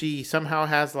she somehow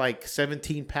has like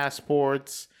 17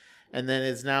 passports, and then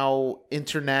is now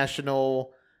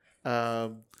international.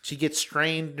 She gets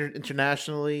strained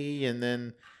internationally, and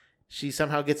then she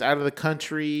somehow gets out of the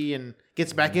country and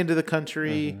gets back into the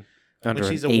country Under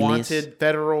when she's an a alias. wanted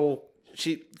federal.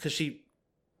 Because she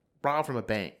robbed from a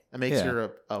bank. That makes Yeah.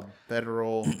 her a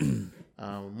federal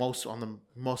most on the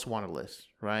most wanted list,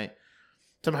 right?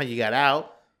 Somehow you got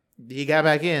out, you got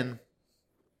back in,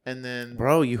 and then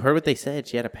Bro, you heard what they said.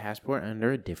 She had a passport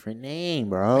under a different name,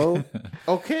 bro.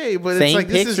 okay, but Same it's like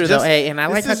picture this is though. just Hey, and I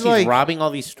this like how is she's like- robbing all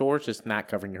these stores, just not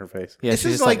covering her face. Yeah, This she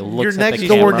is just like looks your at next the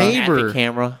door camera, neighbor. At the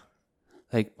camera.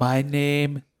 Like my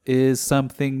name is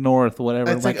something North,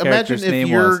 whatever It's my like imagine character's if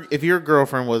name was. your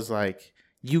girlfriend was like,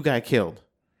 you got killed.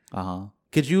 Uh-huh.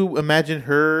 Could you imagine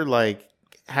her like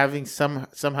having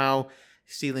somehow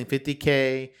stealing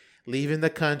 $50K, leaving the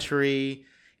country,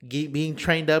 being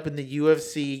trained up in the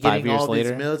UFC, 5 getting years all later?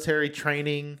 this military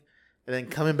training, and then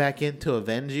coming back in to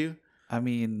avenge you? I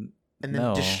mean, and then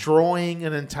No. destroying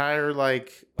an entire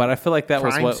But I feel like that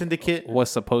was crime what syndicate. was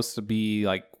supposed to be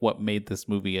like what made this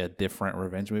movie a different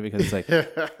revenge movie, because it's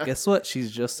like, guess what?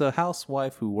 She's just a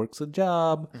housewife who works a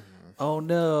job. Oh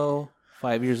no!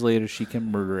 5 years later, she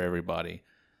can murder everybody.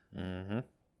 Mm-hmm.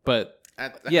 But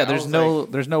yeah, there's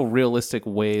no realistic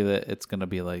way that it's gonna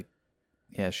be like,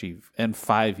 yeah, she in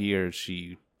 5 years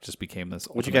she just became this.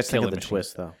 What you ultimate guys think of killing the machine.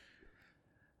 twist, though?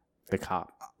 The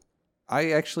cop.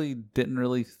 I actually didn't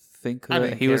really think I that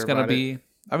didn't he was care gonna about be.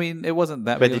 I mean, it wasn't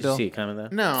that But big of a did you deal. see it coming, though?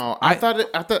 No, I-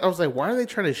 I was like, why are they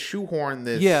trying to shoehorn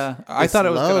this? Yeah, I this thought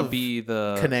it was gonna love be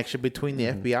the connection between the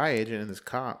FBI agent and this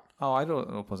cop. Oh, I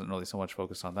wasn't really so much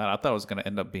focused on that. I thought it was going to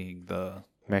end up being the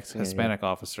Mexican. Hispanic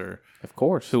officer Of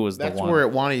course. who was That's the one. where it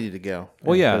wanted you to go.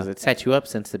 Well, yeah, Because it set you up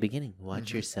since the beginning.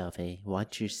 Watch yourself, eh?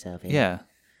 Watch yourself, eh? yeah,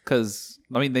 because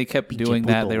I mean they kept Pinche doing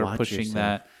that. They puto, were watch pushing yourself.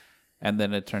 that, and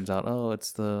then it turns out, oh,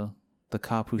 it's the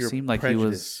cop who You're seemed like he was.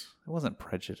 prejudiced. It wasn't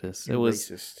prejudice. You're it was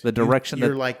racist. the direction You're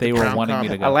that like they the were clown wanting me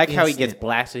cop. to go. I like how he Instant. gets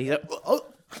blasted. He's like, oh.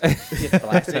 He gets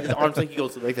blasted. His arms like he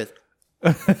goes like this.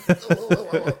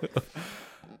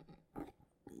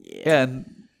 Yeah,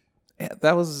 and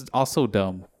that was also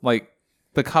dumb. Like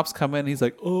the cops come in, he's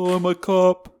like, "Oh, I'm a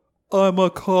cop. I'm a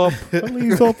cop,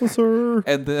 police officer."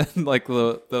 And then like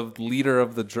the leader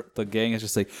of the gang is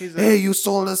just like, "Hey, you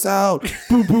sold us out!"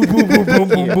 Boom, boom, boom, boom, boom,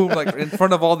 boom, boom, like in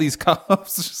front of all these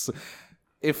cops. Just,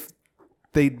 if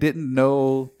they didn't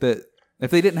know that, if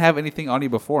they didn't have anything on you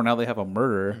before, now they have a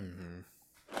murder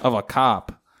of a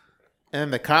cop.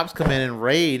 And the cops come in and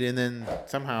raid, and then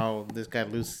somehow this guy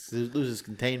loses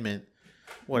containment.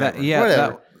 Whatever.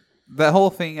 Whatever. That whole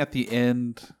thing at the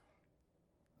end.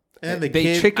 And the they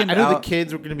kids, chickened I know out. the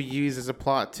kids were going to be used as a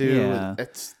plot too. Yeah.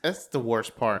 That's the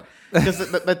worst part.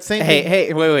 Because that same Hey, thing,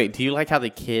 hey, wait. Do you like how the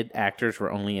kid actors were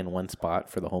only in one spot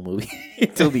for the whole movie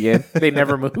until the end? They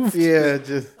never moved. yeah,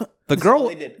 just The girl,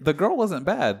 they did. the girl wasn't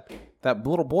bad. That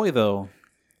little boy though.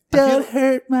 Don't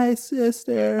hurt my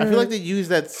sister. I feel like they used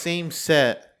that same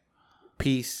set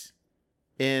piece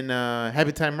in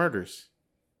Happy Time Murders.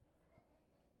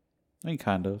 I mean,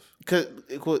 kind of. Cause,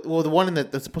 well, the one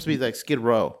that's supposed to be like Skid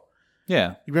Row.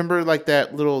 Yeah. You remember like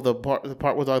that little the part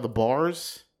with all the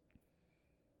bars,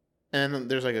 and then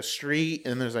there's like a street,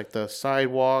 and there's like the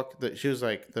sidewalk. That she was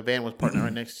like the van was parked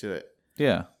right next to it.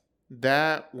 Yeah.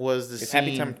 That was the Is scene.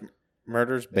 Happy Time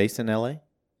Murders based in L.A.?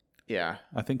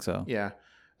 I think so. Yeah.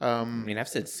 I mean, I've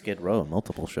said Skid Row in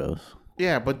multiple shows.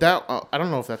 Yeah, but that I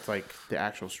don't know if that's like the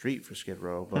actual street for Skid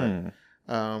Row, but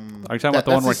Are you talking about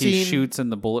the one where he scene, shoots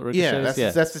and the bullet ricochets?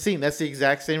 Yeah, that's the scene. That's the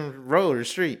exact same road or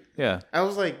street. Yeah. I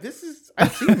was like,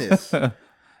 I've seen this.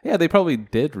 Yeah, they probably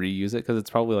did reuse it because it's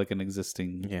probably like an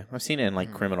existing. Yeah, I've seen it in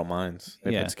like Criminal Minds.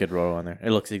 They Yeah. put Skid Row on there. It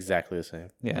looks exactly the same.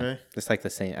 Yeah. Really? It's like the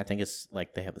same. I think it's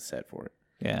like they have the set for it.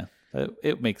 Yeah.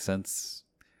 It makes sense.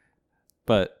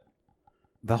 But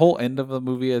the whole end of the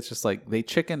movie, it's just like they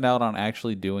chickened out on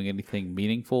actually doing anything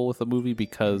meaningful with the movie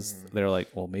because they're like,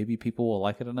 well, maybe people will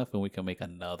like it enough and we can make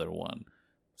another one.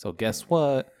 So guess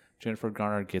what? Jennifer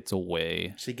Garner gets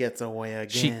away. She gets away again.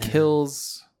 She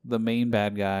kills the main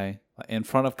bad guy in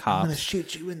front of I'm gonna cops.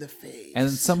 shoot you in the face. And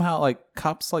then somehow like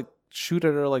cops like shoot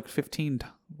at her like 15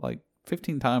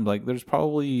 times. Like there's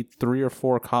probably 3 or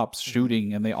 4 cops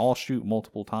shooting and they all shoot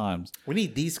multiple times. we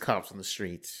need these cops on the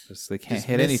streets. Just they can't Just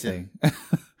hit missing. anything.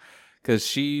 Because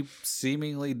she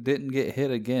seemingly didn't get hit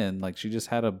again. Like she just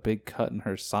had a big cut in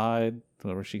her side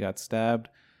where she got stabbed.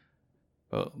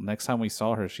 But next time we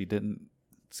saw her, she didn't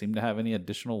seem to have any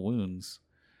additional wounds.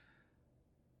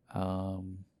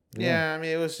 Yeah, I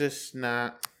mean, it was just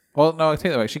not. Well, no, I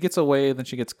take that back. She gets away, then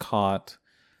she gets caught.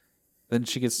 Then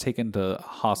she gets taken to a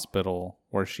hospital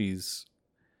where she's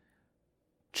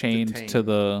chained Detained. to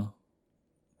the,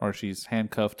 or she's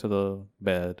handcuffed to the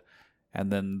bed.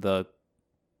 And then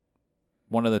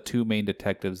one of the 2 main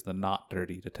detectives, the not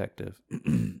dirty detective,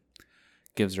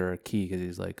 gives her a key because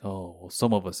he's like, oh, well,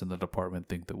 some of us in the department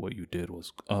think that what you did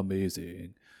was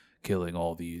amazing, killing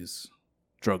all these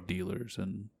drug dealers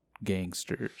and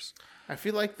gangsters. I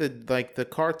feel like the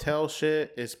cartel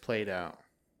shit is played out.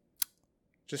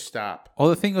 Just stop. Well,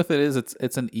 the thing with it is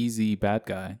it's an easy bad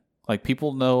guy. Like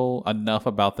people know enough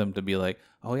about them to be like,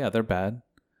 oh yeah, they're bad.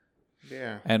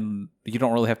 Yeah. And you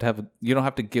don't really have to you don't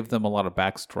have to give them a lot of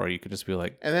backstory. You could just be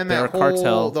like, And then they're that a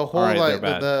cartel. the whole All right, like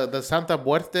they're bad. the Santa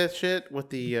Muerte shit with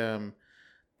the him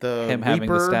Reaper. having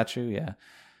the statue, yeah.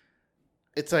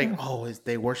 It's like, oh,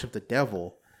 they worship the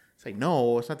devil. It's like,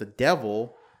 no, it's not the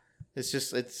devil. They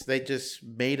just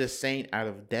made a saint out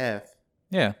of death,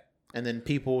 Yeah. and then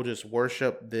people just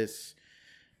worship this.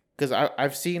 Because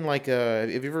I've seen like have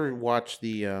you ever watched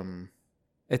the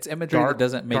It's imagery that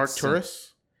doesn't make Dark sense. Tourist?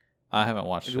 I haven't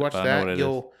watched If it. you watch but I know what that, it is.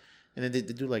 you'll and then they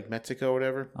do like Mexico or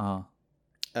whatever.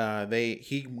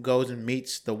 He goes and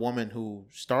meets the woman who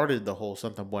started the whole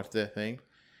Santa Muerte thing,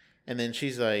 and then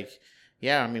she's like,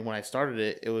 "Yeah, I mean, when I started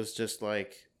it, it was just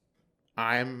like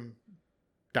I'm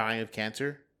dying of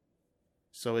cancer,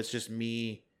 so it's just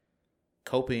me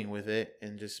coping with it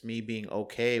and just me being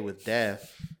okay with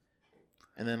death."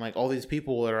 And then like all these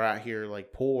people that are out here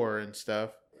like poor and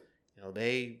stuff, you know,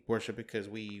 they worship because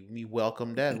we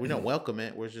welcome death. We don't welcome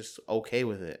it. We're just okay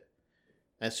with it.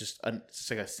 That's it's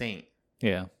like a saint.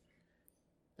 Yeah.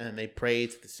 And then they pray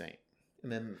to the saint.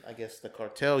 And then I guess the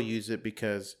cartel use it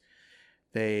because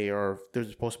they're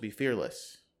supposed to be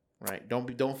fearless, right?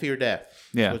 Don't fear death.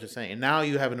 Yeah. That's what they're saying. And now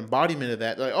you have an embodiment of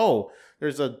that. Like, oh,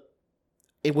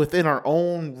 within our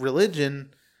own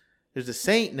religion, there's a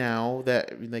saint now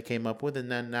that they came up with,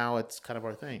 and then now it's kind of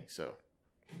our thing. So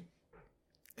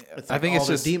it's like I think it's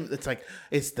just it's like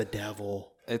it's the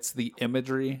devil. it's the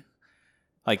imagery.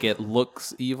 Like it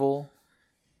looks evil,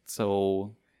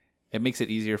 so it makes it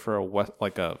easier for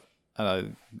a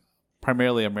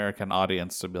primarily American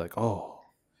audience to be like, oh,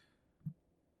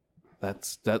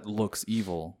 that looks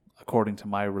evil according to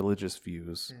my religious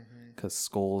views, because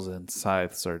skulls and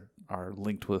scythes are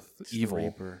linked with evil.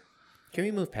 Reaper. Can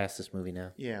we move past this movie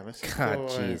now? Yeah, let's God, go,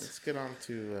 jeez. let's get on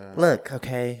to Look,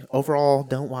 okay. Overall,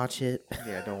 don't watch it.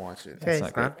 yeah, don't watch it. Okay, not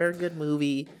it's not a very good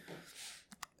movie.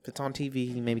 If it's on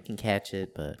TV, you maybe can catch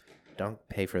it, but don't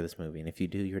pay for this movie. And if you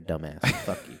do, you're a dumbass.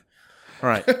 Fuck you. All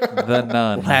right, The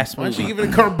Nun. Last Why don't you movie. give it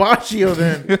a Carpaccio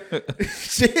then?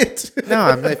 Shit. No,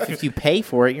 if you pay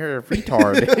for it, you're a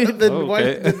retard. Then why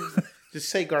Okay. then just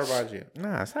say Garbaggio?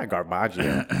 No, it's not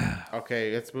Garbaggio.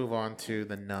 Okay, let's move on to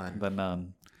The Nun. The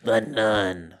Nun. The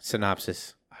Nun.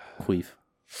 Synopsis. Queef.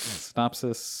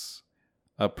 Synopsis: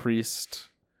 a priest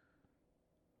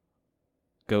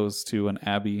goes to an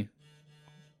abbey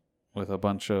with a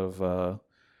bunch of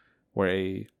where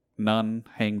a nun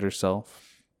hanged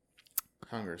herself,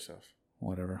 Hung herself.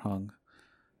 hung.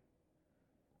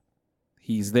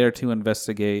 He's there to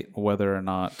investigate whether or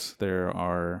not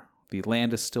the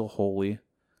land is still holy,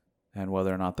 and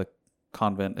whether or not the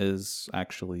convent is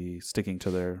actually sticking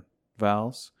to their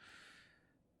vows.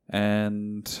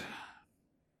 And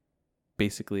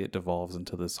basically it devolves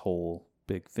into this whole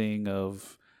big thing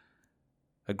of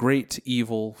a great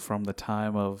evil from the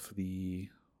time of the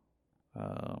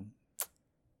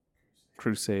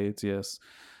Crusades, yes.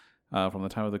 From the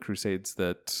time of the Crusades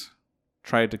that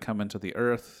tried to come into the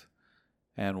earth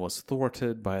and was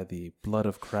thwarted by the blood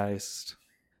of Christ,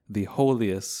 the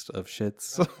holiest of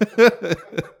shits.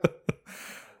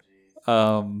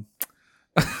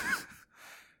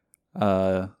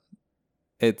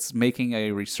 It's making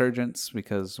a resurgence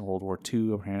because World War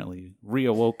II apparently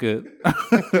reawoke it.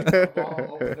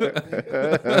 Literally,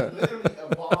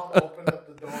 a bomb opened up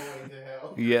the doorway to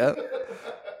hell. Yeah.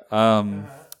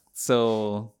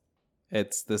 So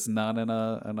it's this nun and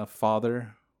a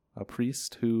father, a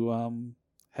priest, who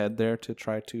head there to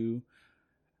try to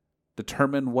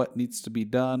determine what needs to be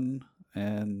done,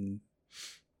 and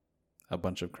a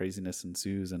bunch of craziness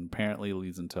ensues, and apparently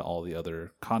leads into all the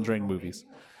other Conjuring movies.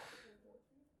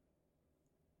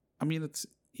 I mean, it's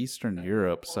Eastern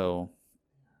Europe, so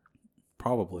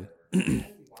probably.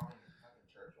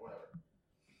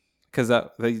 Because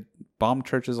they bombed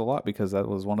churches a lot because that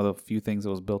was one of the few things that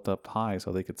was built up high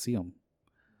so they could see them.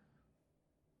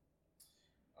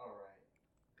 All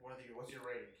right. What's your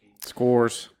rating, Keith?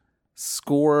 Scores.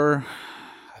 Score.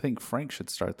 I think Frank should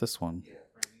start this one.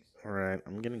 All right.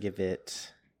 I'm going to give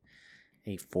it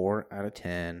a 4 out of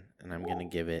 10. And I'm going to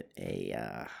give it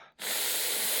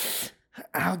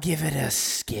I'll give it a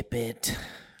skip it.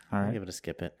 All I'll right. give it a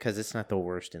skip it. Because it's not the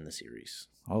worst in the series.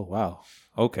 Oh, wow.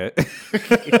 Okay.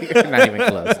 Not even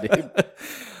close, dude.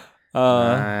 Not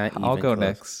I'll even go close.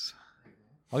 next.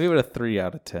 I'll give it a 3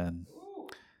 out of 10.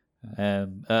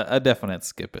 And a definite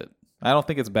skip it. I don't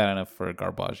think it's bad enough for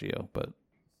Garbaggio, but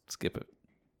skip it.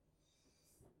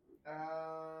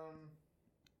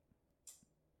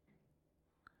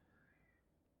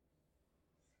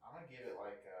 I'm gonna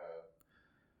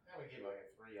give it like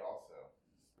a 3 also,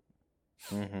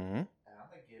 Mm-hmm. and I'm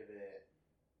gonna give it.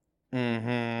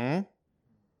 Mm-hmm.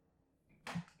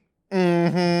 You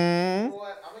Mm-hmm. know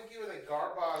what? I'm gonna give it a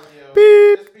Garbaggio.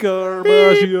 Beep, just because-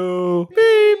 Garbaggio.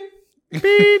 Beep.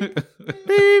 Beep.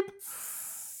 Beep.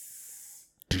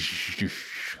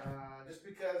 Just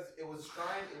because it was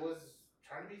trying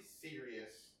to be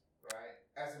serious, right?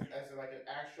 As like an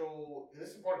actual. This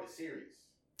is part of the series,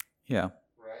 Yeah.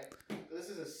 right? So this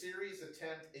is a series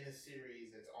attempt in a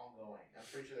series that's ongoing. I'm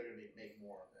pretty sure they're gonna make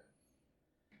more of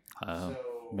them.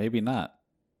 So Maybe not.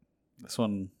 This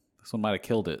one This one might have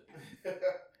killed it.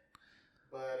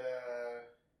 But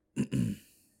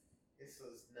this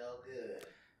was no good.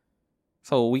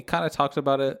 So we kind of talked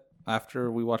about it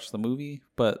after we watched the movie,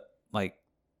 but like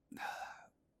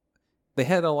they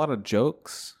had a lot of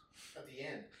jokes. At the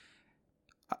end.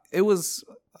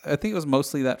 I think it was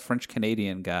mostly that French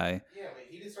Canadian guy. Yeah, but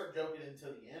he didn't start joking until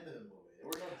the end of the movie. There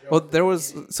was no joke. Well, there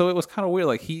was, so it was kind of weird.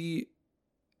 Like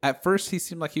at first he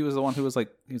seemed like he was the one who was like,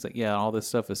 yeah, all this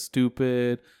stuff is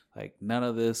stupid. Like none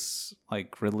of this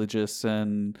like religious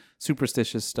and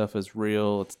superstitious stuff is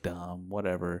real. It's dumb,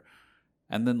 whatever.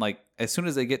 And then like as soon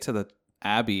as they get to the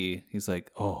Abbey, he's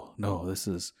like, oh no, this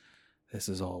is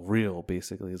all real.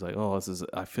 Basically, he's like, oh,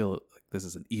 I feel like this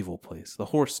is an evil place. The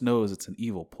horse knows it's an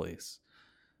evil place.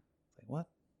 Like what?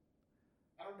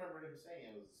 I don't remember him saying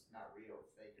it was not real,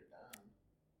 fake, or dumb.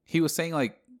 He was saying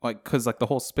like because like the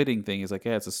whole spitting thing is like,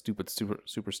 yeah, it's a stupid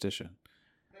superstition.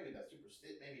 Maybe them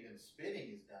spitting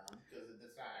is dumb because it's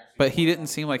not actually. But he didn't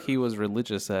seem like he was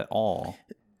religious at all.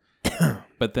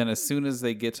 But then as soon as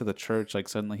they get to the church, like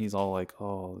suddenly he's all like,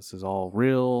 oh, this is all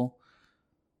real.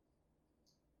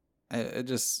 It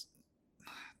just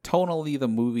tonally the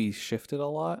movie shifted a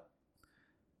lot.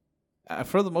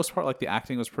 For the most part, like the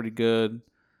acting was pretty good.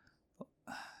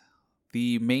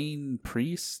 The main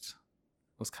priest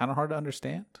was kind of hard to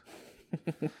understand.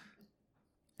 Because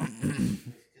he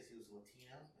was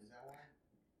Latino, is that why?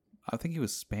 I think he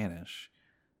was Spanish.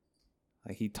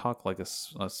 Like he talked like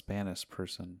a Spanish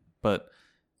person, but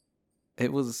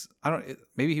it was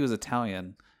maybe he was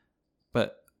Italian,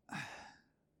 but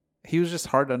he was just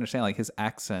hard to understand. Like his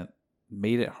accent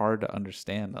made it hard to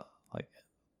understand like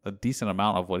a decent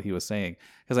amount of what he was saying.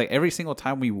 Because like every single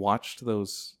time we watched the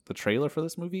trailer for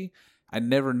this movie, I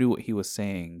never knew what he was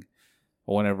saying.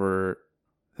 Whenever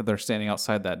they're standing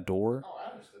outside that door, Oh,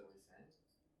 I understood what he's saying.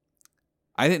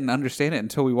 I didn't understand it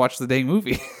until we watched the dang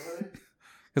movie. Oh, really?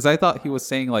 Because I thought he was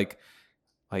saying like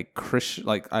Christian,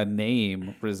 like a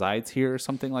name resides here or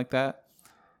something like that.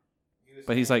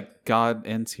 But he's like God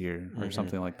ends here or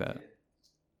something like that.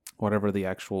 Whatever the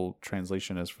actual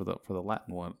translation is for the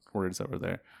Latin words that were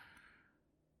there.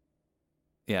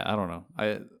 Yeah, I don't know.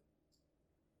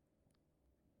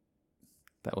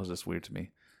 That was just weird to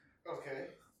me. Okay.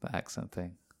 The accent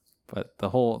thing. But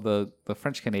the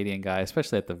French Canadian guy,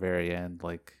 especially at the very end,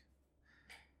 like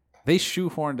they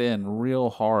shoehorned in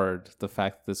real hard the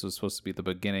fact that this was supposed to be the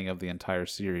beginning of the entire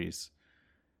series.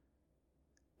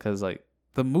 Cause like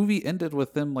the movie ended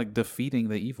with them like defeating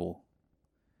the evil.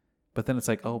 But then it's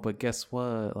like, oh, but guess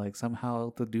what? Like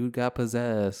somehow the dude got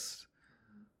possessed.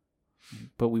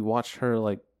 But we watched her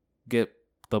like get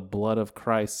the blood of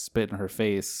Christ spit in her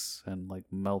face and like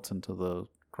melt into the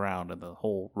ground and the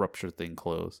whole rupture thing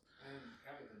closed. And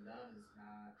probably the nun is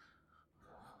not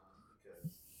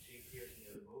because she appears in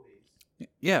the other movies.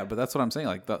 Yeah, but that's what I'm saying.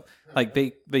 Like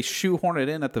they shoehorn it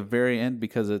in at the very end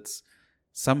because it's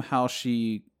somehow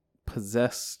she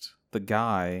possessed the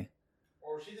guy.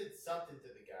 Or she did something to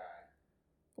the guy.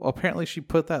 Well, apparently she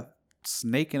put that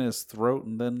snake in his throat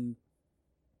and then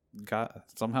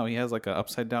somehow he has like an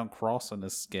upside down cross on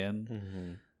his skin.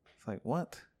 Mm-hmm. It's like,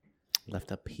 what?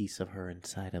 Left a piece of her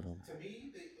inside of him. To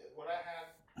me, what I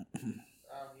have, if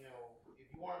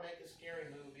you want to make a scary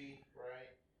movie, right,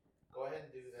 go ahead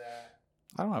and do that.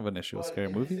 I don't have an issue with But scary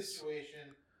in movies. this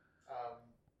situation,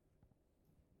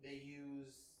 they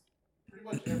use pretty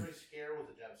much every scare was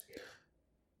a jump scare.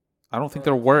 I don't think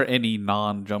there were any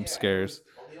non-jump scares.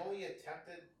 The only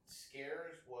attempted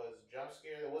scares was jump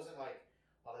scare. There wasn't like,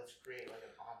 oh, let's create like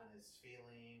an ominous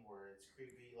feeling where it's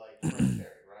creepy, like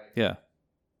Hereditary, right? Yeah.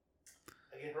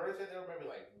 Like in Hereditary, there were maybe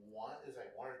like one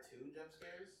or two jump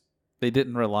scares. They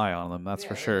didn't rely on them, that's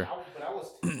for sure. But I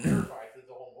was terrified through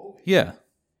the whole movie. Yeah.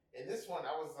 In this one,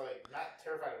 I was like not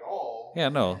terrified at all. Yeah,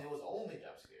 no. And it was only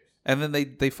jump scares. And then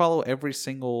they follow every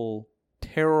single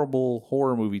terrible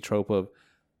horror movie trope of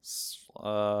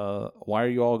why are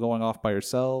you all going off by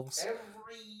yourselves? Every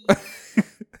time.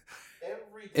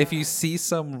 If you see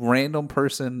some random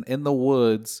person in the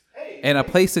woods Hey, in a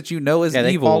place that you know is Yeah,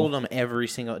 they evil. followed them every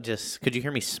single. Just could you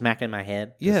hear me smacking my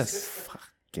head? Yes. Just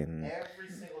fucking. every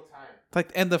single time.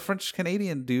 Like, and the French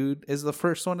Canadian dude is the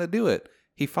first one to do it.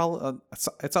 He followed.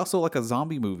 It's also like a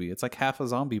zombie movie. It's like half a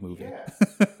zombie movie. Yeah.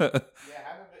 Yeah, half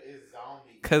of it is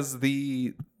zombie. Because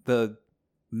the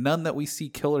nun that we see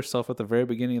kill herself at the very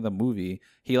beginning of the movie,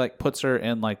 he like puts her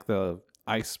in like the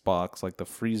ice box, like the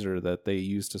freezer that they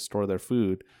use to store their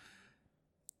food.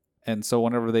 And so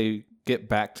whenever they get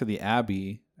back to the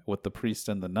Abbey with the priest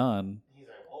and the nun, He's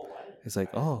like, oh, he's like,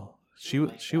 oh,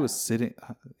 she was sitting,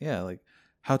 yeah, like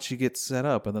how'd she get set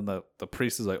up? And then the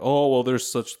priest is like, oh, well, there's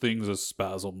such things as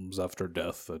spasms after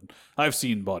death, and I've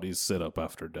seen bodies sit up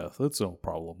after death. That's no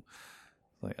problem.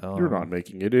 Like, oh, You're not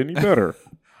making it any better.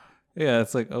 yeah,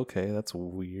 it's like, okay, that's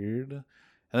weird. And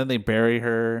then they bury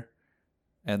her,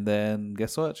 and then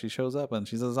guess what? She shows up, and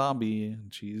she's a zombie,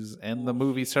 and she's in the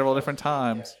movie several different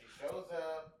times. Yeah, she shows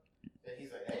up, and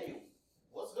he's like, "Hey,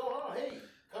 what's going on? Hey,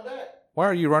 come back." Why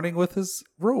are you running with his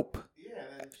rope? Yeah,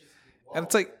 and then she's And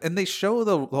it's like, and they show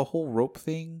the whole rope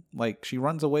thing. Like, she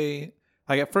runs away.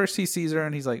 Like, at first he sees her,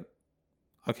 and he's like,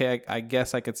 okay, I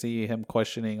guess I could see him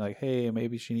questioning, like, hey,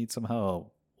 maybe she needs some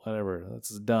help. Whatever.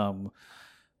 That's dumb.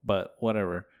 But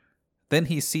whatever. Then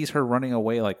he sees her running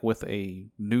away, like, with a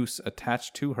noose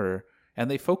attached to her. And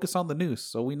they focus on the noose,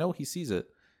 so we know he sees it.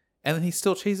 And then he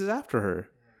still chases after her.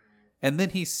 And then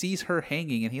he sees her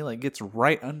hanging, and he, like, gets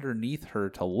right underneath her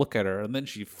to look at her. And then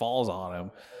she falls on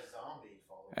him. a zombie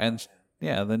following And him.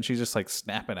 yeah, then she's just, like,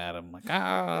 snapping at him, like,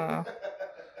 ah.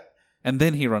 And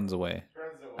then he runs away.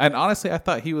 Runs away. And honestly, I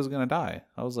thought he was going to die.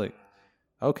 I was like,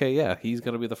 okay, yeah, he's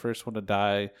going to be the first one to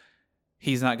die.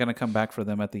 He's not going to come back for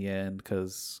them at the end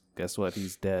because guess what?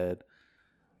 He's dead.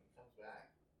 Comes back.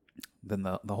 Then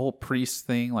the whole priest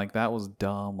thing, like, that was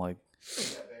dumb. Like, He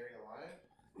got buried alive.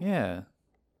 yeah.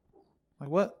 Like,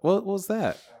 what was that? I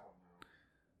don't know.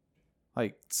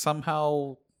 Like,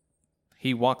 somehow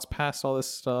he walks past all this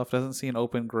stuff, doesn't see an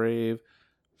open grave.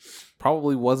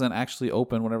 Probably wasn't actually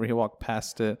open whenever he walked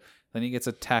past it. Then he gets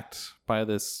attacked by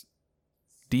this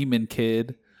demon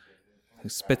kid who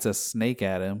spits a snake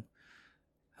at him.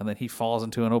 And then he falls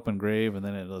into an open grave, and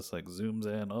then it just, like, zooms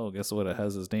in. Oh, guess what? It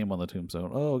has his name on the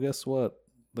tombstone. Oh, guess what?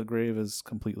 The grave is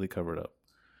completely covered up.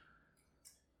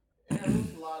 Yeah, there was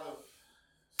a lot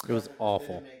of It was stuff that awful.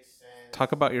 didn't make sense.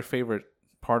 Talk about your favorite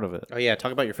part of it. Oh yeah,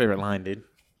 talk about your favorite line, dude.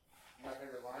 My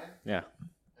favorite line. Yeah.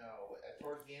 No,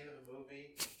 towards the end of the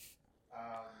movie,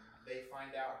 they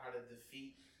find out how to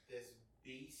defeat this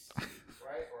beast,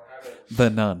 right? Or how to The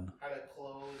nun.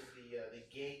 close the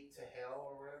gate to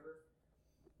hell or whatever.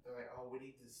 They're like, oh, we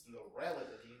need this little relic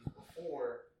that they used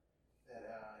before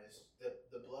that is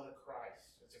the blood of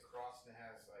Christ. It's a cross and it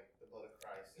has like the blood of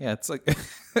Christ. Yeah, it's like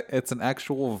it's an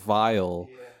actual vial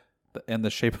Yeah. in the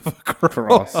shape of a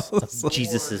cross.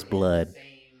 Jesus' Or in blood. the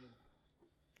same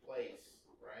place,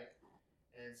 right?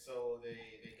 And so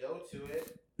they go to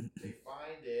it, they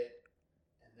find it,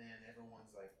 and then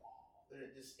everyone's like, oh,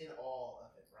 they're just in awe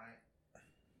of it, right?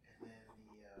 And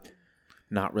then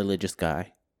Not religious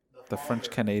guy. The French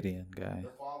Canadian guy. the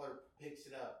father picks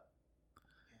it up,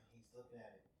 and he's looking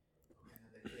at it, and then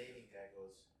the Canadian guy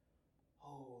goes,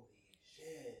 "Holy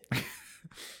shit!"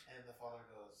 And the father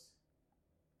goes,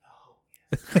 "Oh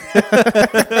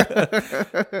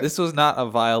yes." This was not a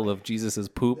vial of Jesus's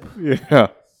poop. Yeah.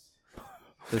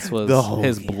 This was The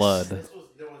his holiest. blood. There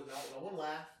was no one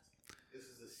laughed. This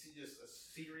is just a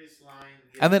serious line.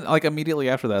 And then, like, immediately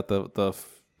after that, the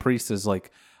priest is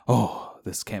like, "Oh,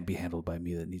 this can't be handled by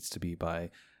me. That needs to be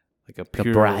by, like, a The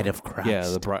pure bride of Christ.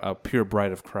 Yeah, a pure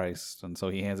bride of Christ." And so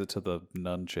he hands it to the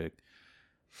nun chick.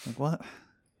 Like, what?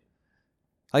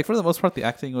 Like, for the most part, the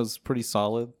acting was pretty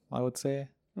solid, I would say.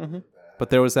 Mm-hmm. But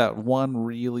there was that one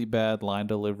really bad line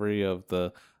delivery of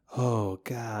the, "Oh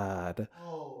God."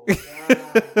 Oh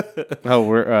god. Oh,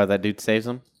 where that dude saves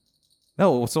him.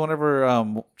 No, so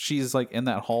whenever she's, like, in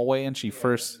that hallway and she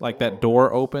first, like, that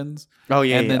door opens. Oh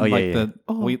yeah, And then, like, yeah.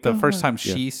 the first time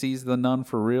Yeah. she sees the nun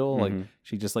for real, like, Mhm.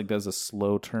 she just, like, does a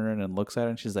slow turn and looks at her,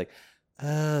 and she's like,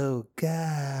 "Oh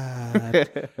God."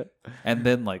 And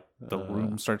then, like, the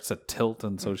room starts to tilt,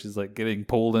 and so she's, like, getting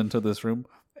pulled into this room.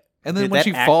 And then Dude, when that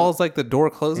she act- falls, like, the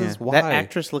door closes. Yeah. Why? That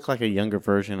actress looked like a younger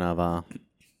version of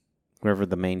whoever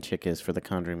the main chick is for the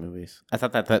Conjuring movies. I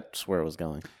thought that's where it was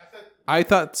going. I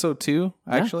thought so too,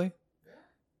 Yeah. actually.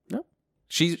 Yep.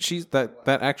 She's that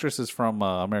actress is from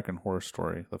American Horror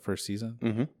Story, the first season,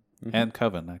 Mm-hmm. and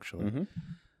Coven, actually. Mm-hmm.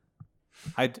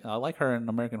 I like her in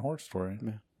American Horror Story.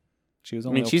 Yeah. She was I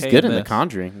only mean, she's okay good in The this.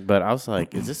 Conjuring, but I was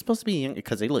like, is this supposed to be young?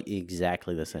 Because they look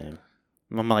exactly the same.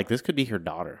 And I'm like, this could be her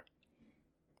daughter.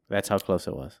 That's how close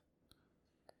it was.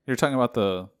 You're talking about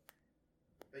the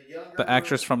younger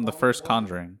actress from the first one,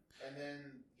 Conjuring. and then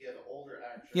the older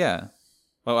actress. Yeah.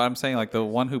 Well, I'm saying, like, the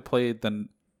one who played the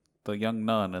young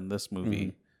nun in this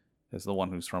movie is the one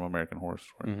who's from American Horror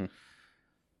Story. Mhm.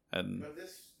 And But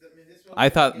this movie I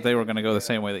thought came they were in going to go the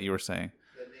same way that you were saying.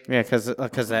 the name- Yeah,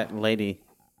 because that lady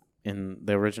in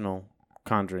the original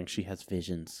Conjuring, she has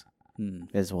visions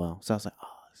as well. So I was like, oh,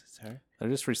 is this her? They're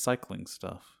just recycling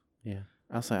stuff. Yeah.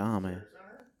 I was like, oh man, It's not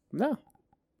her? no.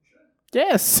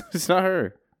 Yes, it's not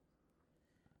her.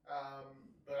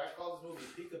 But I call this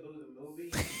movie Peekaboo the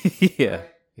movie. Yeah. right?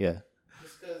 Yeah.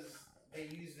 This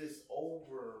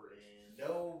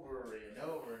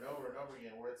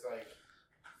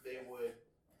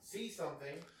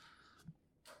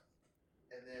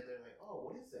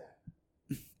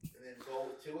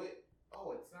to it.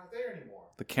 Oh, it's not there anymore.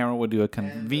 The camera would do a And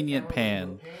the convenient camera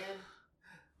would pan. do a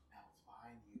Now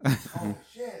it's behind you. Oh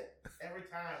shit! Every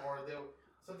time, or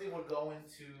something would go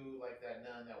into like that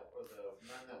nun or the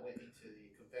nun that went into the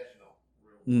confessional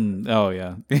room. Oh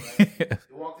yeah. Right?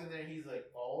 He walked in there. He's like,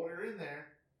 followed her in there.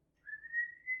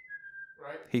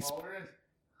 Right? He's- Followed her in.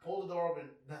 Pulled the door open.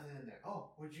 Nothing in there. Oh,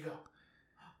 where'd you go?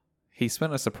 He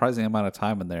spent a surprising amount of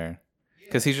time in there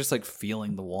because Yeah. he's just like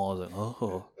feeling the walls. Like,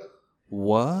 oh,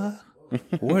 what?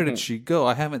 Where did she go?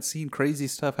 I haven't seen crazy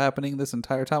stuff happening this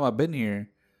entire time I've been here.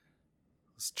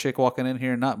 This chick walking in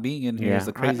here and not being in here is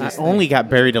the I craziest thing. only got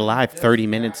buried alive 30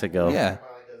 minutes ago. Yeah. By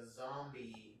like a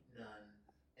zombie nun,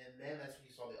 and then that's when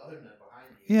you saw the other nun behind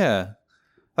you. Yeah.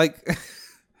 Like,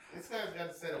 This guy's got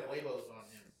a set of huevos on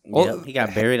him. Well, Yep, he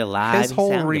got buried alive. his He whole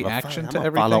said, "I don't give a reaction fuck. to I'm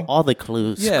gonna follow everything- all the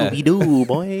clues. Yeah. Scooby Doo,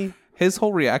 boy. his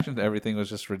whole reaction to everything was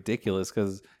just ridiculous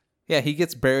because, yeah, he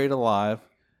gets buried alive.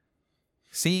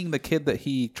 Seeing the kid that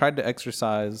he tried to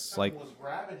exorcise like Someone was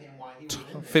grabbing him while he was in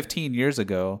there. 15 years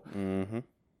ago. Mm-hmm.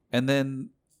 And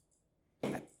then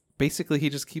basically he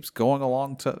just keeps going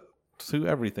along to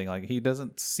everything. Like he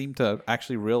doesn't seem to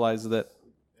actually realize that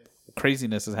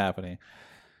craziness is happening.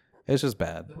 It's just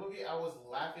bad The movie, I was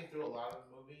laughing through a lot of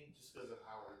the movie just because of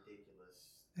how ridiculous.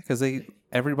 because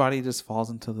everybody just falls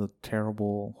into the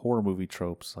terrible horror movie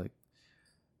tropes. Like,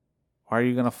 why are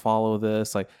you gonna follow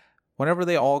this? Like, whenever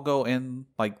they all go in,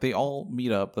 like they all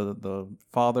meet up. The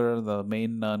father, the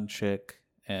main nun chick,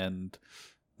 and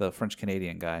the French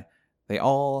Canadian guy. They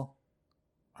all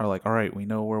are like, all right, we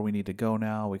know where we need to go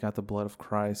now. We got the blood of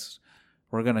Christ.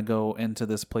 We're gonna go into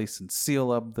this place and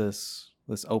seal up this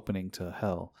opening to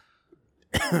hell.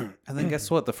 And then guess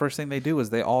what? The first thing they do is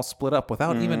they all split up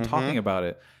without even talking about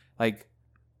it. Like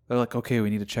they're like, okay, we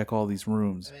need to check all these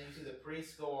rooms. And then you see the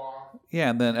priest go off. Yeah,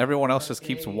 and then everyone else just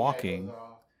keeps Canadian guy walking. goes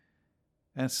off.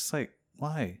 And it's just like,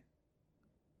 why?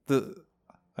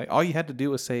 All you had to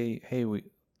do was say, hey,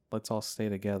 let's all stay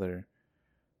together.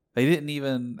 They didn't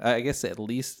even, I guess at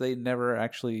least they never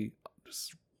actually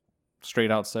just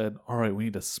straight out said, all right, we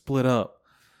need to split up.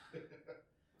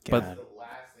 But That's the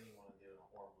last thing you want to do in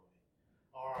a horror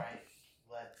movie. All right,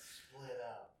 let's split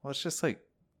up. well, it's just like,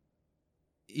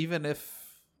 even if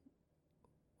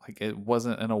like it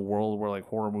wasn't in a world where like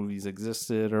horror movies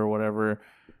existed or whatever,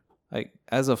 like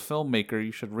as a filmmaker,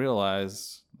 you should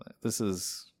realize this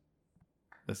is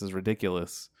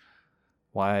ridiculous.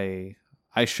 Why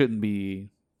I shouldn't be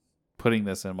putting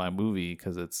this in my movie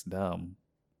because it's dumb.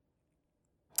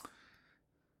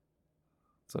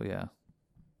 So yeah.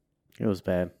 It was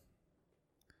bad.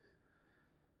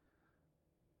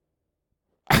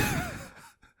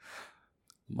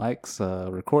 Mike's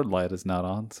record light is not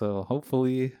on, so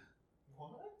hopefully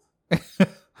What?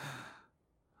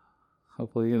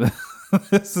 hopefully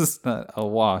this is not a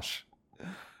wash.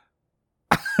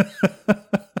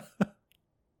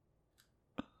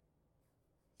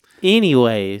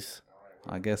 Anyways,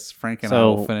 I guess Frank and I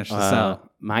will finish this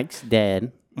out. Mike's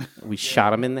dead. We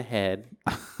shot him in the head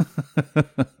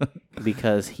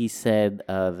because he said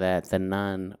that the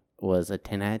nun was a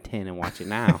 10 out of 10 and watch it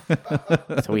now.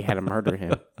 So we had to murder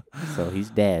him. So he's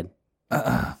dead.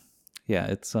 Yeah,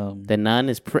 it's The nun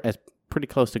is pretty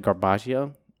close to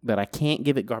Garbaggio, but I can't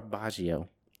give it Garbaggio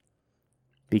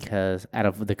because out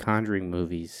of the Conjuring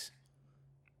movies,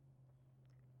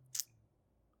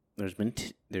 there's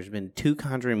been two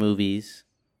Conjuring movies,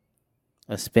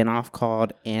 a spinoff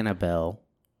called Annabelle,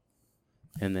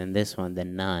 and then this one, The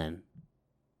Nun.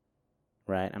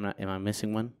 Right? Am I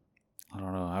missing one? I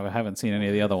don't know. I haven't seen any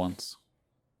of the other ones.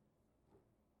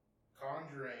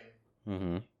 Conjuring.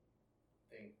 Mm-hmm.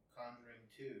 I think Conjuring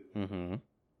 2. Mm-hmm.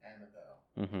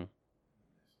 Annabelle.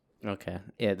 Mm-hmm. Okay.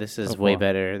 Yeah, this is So way far.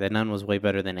 better. The Nun was way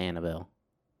better than Annabelle.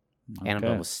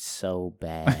 Annabelle Okay. was so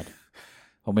bad.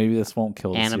 Well, maybe this won't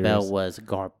kill the Annabelle series. was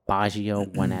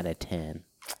Garbaggio 1 out of 10.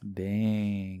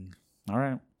 Dang. All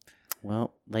right.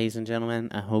 Well, ladies and gentlemen,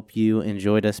 I hope you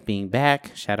enjoyed us being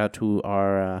back. Shout out to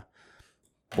our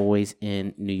boys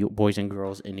in New York, boys and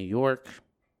girls in New York,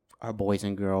 our boys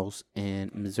and girls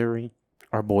in Missouri,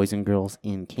 our boys and girls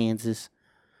in Kansas,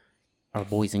 our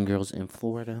boys and girls in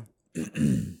Florida,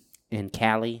 in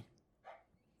Cali.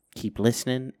 Keep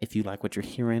listening. If you like what you're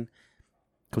hearing,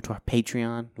 go to our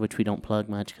Patreon, which we don't plug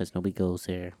much because nobody goes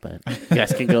there, but you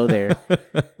guys can go there. If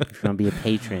you're going to be a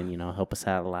patron, help us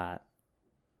out a lot.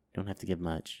 Don't have to give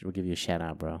much. We'll give you a shout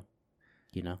out, bro.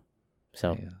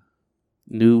 So, Yeah.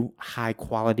 new high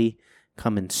quality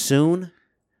coming soon.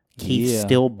 Keith's Yeah.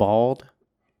 still bald,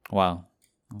 Wow.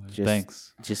 Just-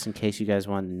 Thanks. just in case you guys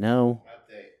wanted to know.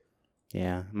 Update.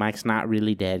 Yeah, Mike's not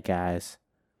really dead, guys.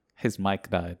 His mic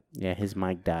died. Yeah, his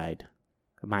mic died.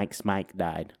 Mike Smike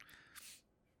died.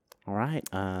 All right.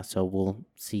 So we'll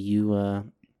see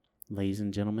you, ladies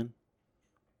and gentlemen,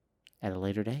 at a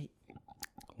later date.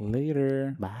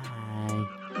 Later.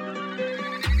 Bye.